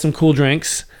and get some cool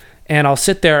drinks, and I'll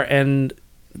sit there and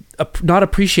not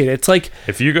appreciate it. It's like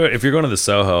If you're going to the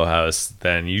Soho house,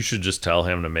 then you should just tell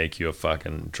him to make you a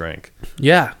fucking drink,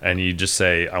 yeah, and you just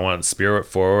say, I want spirit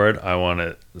forward, I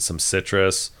want some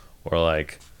citrus,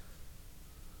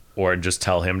 or just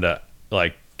tell him to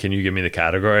like, can you give me the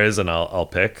categories and I'll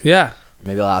pick. yeah.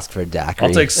 Maybe I'll ask for a daiquiri.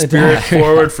 I'll take spirit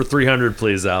forward for 300,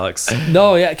 please, Alex.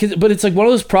 No, yeah, but it's like one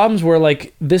of those problems where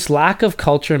like this lack of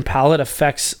culture and palate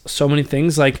affects so many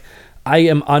things. Like I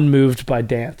am unmoved by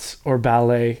dance or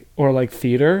ballet or like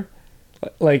theater.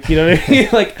 Like, you know what I mean?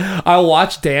 Like I'll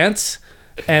watch dance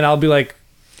and I'll be like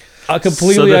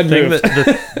completely So the unmoved.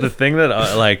 the thing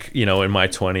that like, you know, in my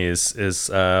 20s is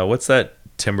what's that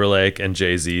Timberlake and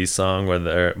Jay-Z song where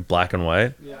they're black and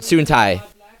white? Suit and tie.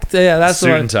 Yeah, that's the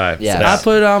Suit one. and tie. Yeah. I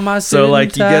put on my suit So like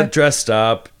and you tie. get dressed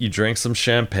up, you drink some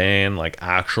champagne, like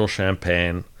actual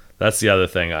champagne. That's the other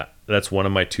thing. That's one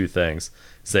of my two things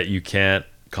is that you can't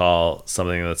call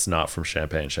something that's not from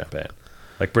champagne.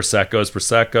 Like Prosecco is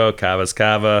Prosecco, Cava is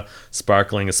Cava,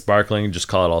 sparkling is sparkling. Just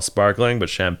call it all sparkling, but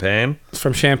champagne. It's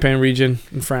from Champagne region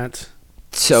in France.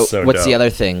 So what's the dope. other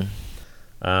thing?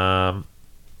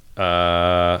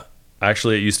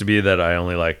 Actually, it used to be that I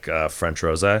only like French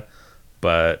rosé,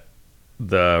 but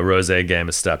the rosé game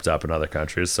has stepped up in other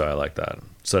countries, so I like that.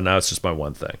 So now it's just my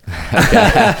one thing.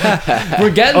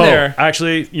 We're getting there.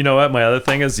 Actually, you know what? My other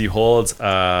thing is you hold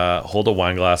a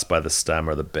wine glass by the stem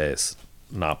or the base,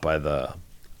 not by the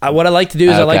what I like to do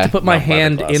is I like Okay. to put my Not by the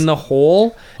hand claws. in the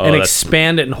hole Oh, and that's-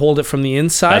 expand it and hold it from the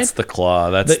inside. That's the claw.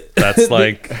 That's The-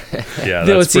 like, yeah,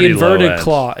 No, that's it's the pretty low inverted end.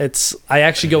 claw. I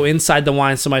actually go inside the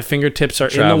wine, so my fingertips are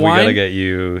in the Trav, we wine. gotta get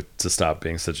you to stop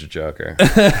being such a joker.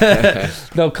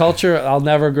 No, culture, I'll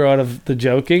never grow out of the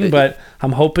joking, but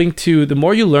I'm hoping to. The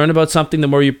more you learn about something, the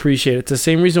more you appreciate it. It's the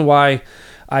same reason why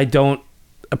I don't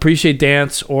appreciate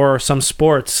dance or some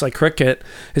sports like cricket,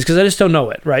 is because I just don't know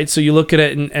it, right? So you look at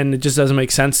it and it just doesn't make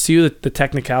sense to you, the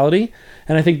technicality.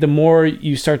 And I think the more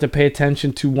you start to pay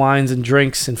attention to wines and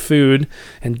drinks and food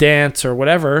and dance or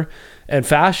whatever and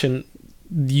fashion,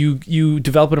 you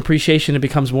develop an appreciation. It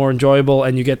becomes more enjoyable,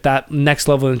 and you get that next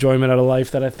level of enjoyment out of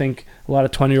life that I think a lot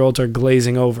of 20-year-olds are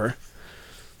glazing over.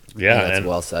 Yeah, That's and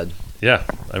well said. yeah,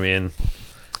 I mean,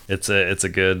 it's a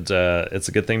good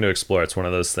thing to explore. It's one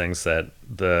of those things that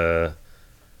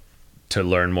to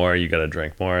learn more, you got to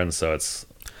drink more, and so it's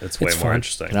way more fun.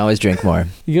 interesting. Can always drink more.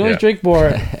 You can always Yeah. drink more.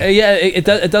 Yeah,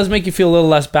 it does make you feel a little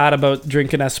less bad about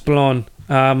drinking Esplon.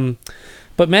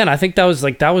 But man, I think that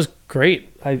was great.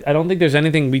 I don't think there's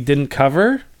anything we didn't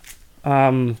cover.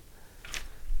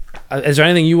 Is there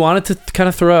anything you wanted to kind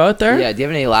of throw out there? Yeah. Do you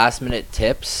have any last minute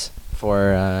tips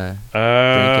for? I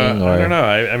or- don't know.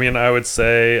 I mean, I would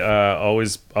say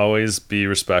always be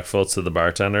respectful to the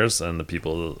bartenders and the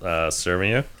people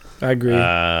serving you. I agree.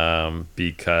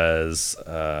 Because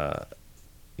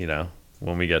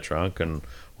when we get drunk and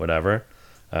whatever,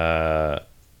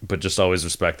 but just always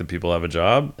respect that people have a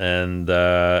job, and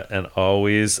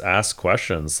always ask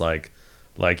questions. Like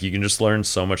you can just learn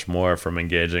so much more from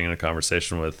engaging in a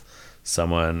conversation with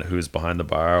someone who's behind the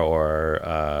bar or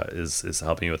is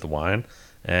helping you with the wine.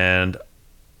 And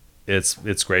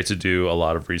it's great to do a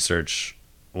lot of research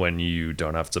when you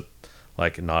don't have to,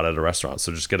 like, not at a restaurant.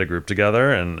 So just get a group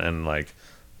together and like,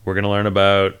 we're gonna learn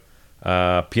about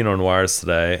Pinot Noirs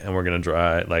today, and we're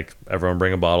gonna everyone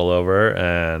bring a bottle over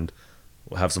and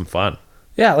we'll have some fun.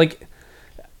 Yeah, like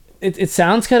it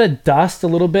sounds kind of dust a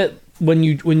little bit when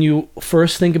you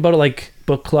first think about it, like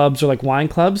book clubs or like wine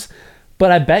clubs.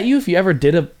 But I bet you if you ever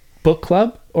did a book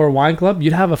club or a wine club,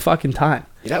 you'd have a fucking time.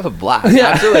 You'd have a blast.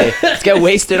 Absolutely. Let's get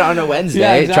wasted on a Wednesday.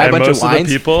 Yeah, exactly. Try a And bunch of most wines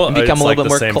the people, and become it's a like little bit the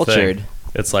more same cultured. thing.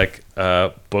 It's like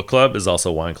book club is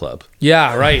also wine club.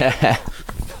 Yeah, right.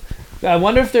 I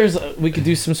wonder if we could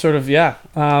do some sort of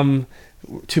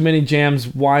Too Many Jams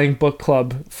wine book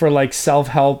club for like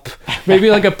self-help, maybe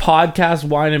like a podcast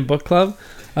wine and book club.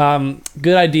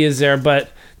 Good ideas there,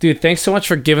 but dude, thanks so much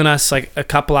for giving us like a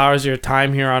couple hours of your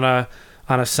time here on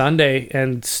a Sunday,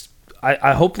 and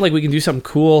I hope like we can do something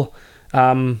cool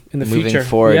in the Moving future.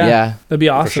 forward, yeah. That'd be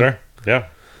awesome. For sure. Yeah.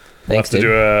 Thanks, we'll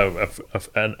dude. have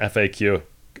to do an FAQ,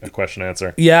 a question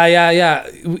answer. Yeah.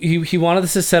 He wanted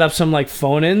us to set up some like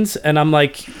phone-ins, and I'm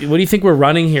like, what do you think we're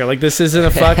running here? Like, this isn't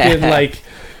a fucking like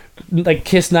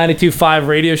Kiss 92.5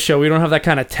 radio show. We don't have that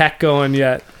kind of tech going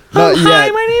yet. Not Hi,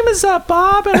 yet. my name is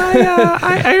Bob, and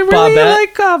I really Bobette?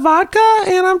 like vodka,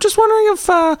 and I'm just wondering if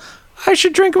I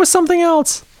should drink it with something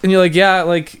else. And you're like, yeah,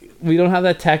 like we don't have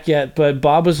that tech yet, but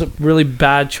Bob was a really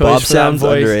bad choice Bob for sounds that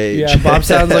voice. underage. Yeah, Bob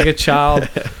sounds like a child.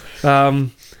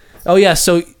 Oh yeah,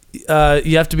 so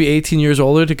you have to be 18 years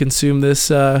older to consume this,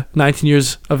 19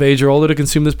 years of age or older to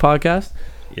consume this podcast.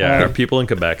 Yeah. Are people in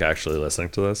Quebec actually listening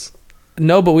to this?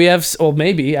 No, but we have,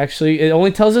 maybe actually, it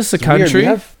only tells us the It's weird. country. We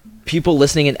have people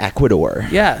listening in Ecuador.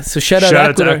 Yeah, so shout Shout out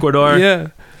out to Ecuador.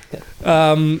 Ecuador.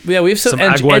 Yeah. Yeah, we have Some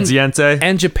and aguardiente.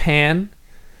 and Japan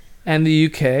and the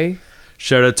UK.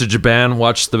 Shout out to Japan.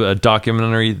 Watch the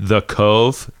documentary The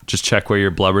Cove. Just check where your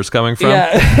blubber's coming from.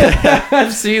 Yeah,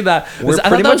 I've seen that. We're I thought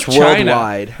pretty that was much China.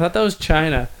 worldwide. I thought that was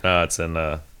China. No, it's in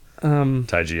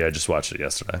Taiji. I just watched it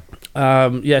yesterday.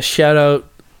 Yeah, shout out.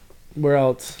 Where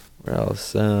else? Where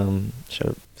else? Shout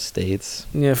out States.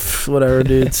 Yeah, whatever,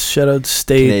 dudes. Shout out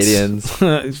States.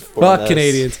 Canadians. Fuck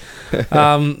Canadians.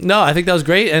 No, I think that was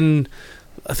great, and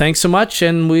thanks so much,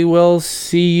 and we will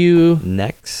see you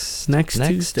Next next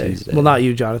Tuesday. Well, not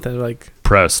you, Jonathan. Like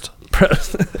Prost.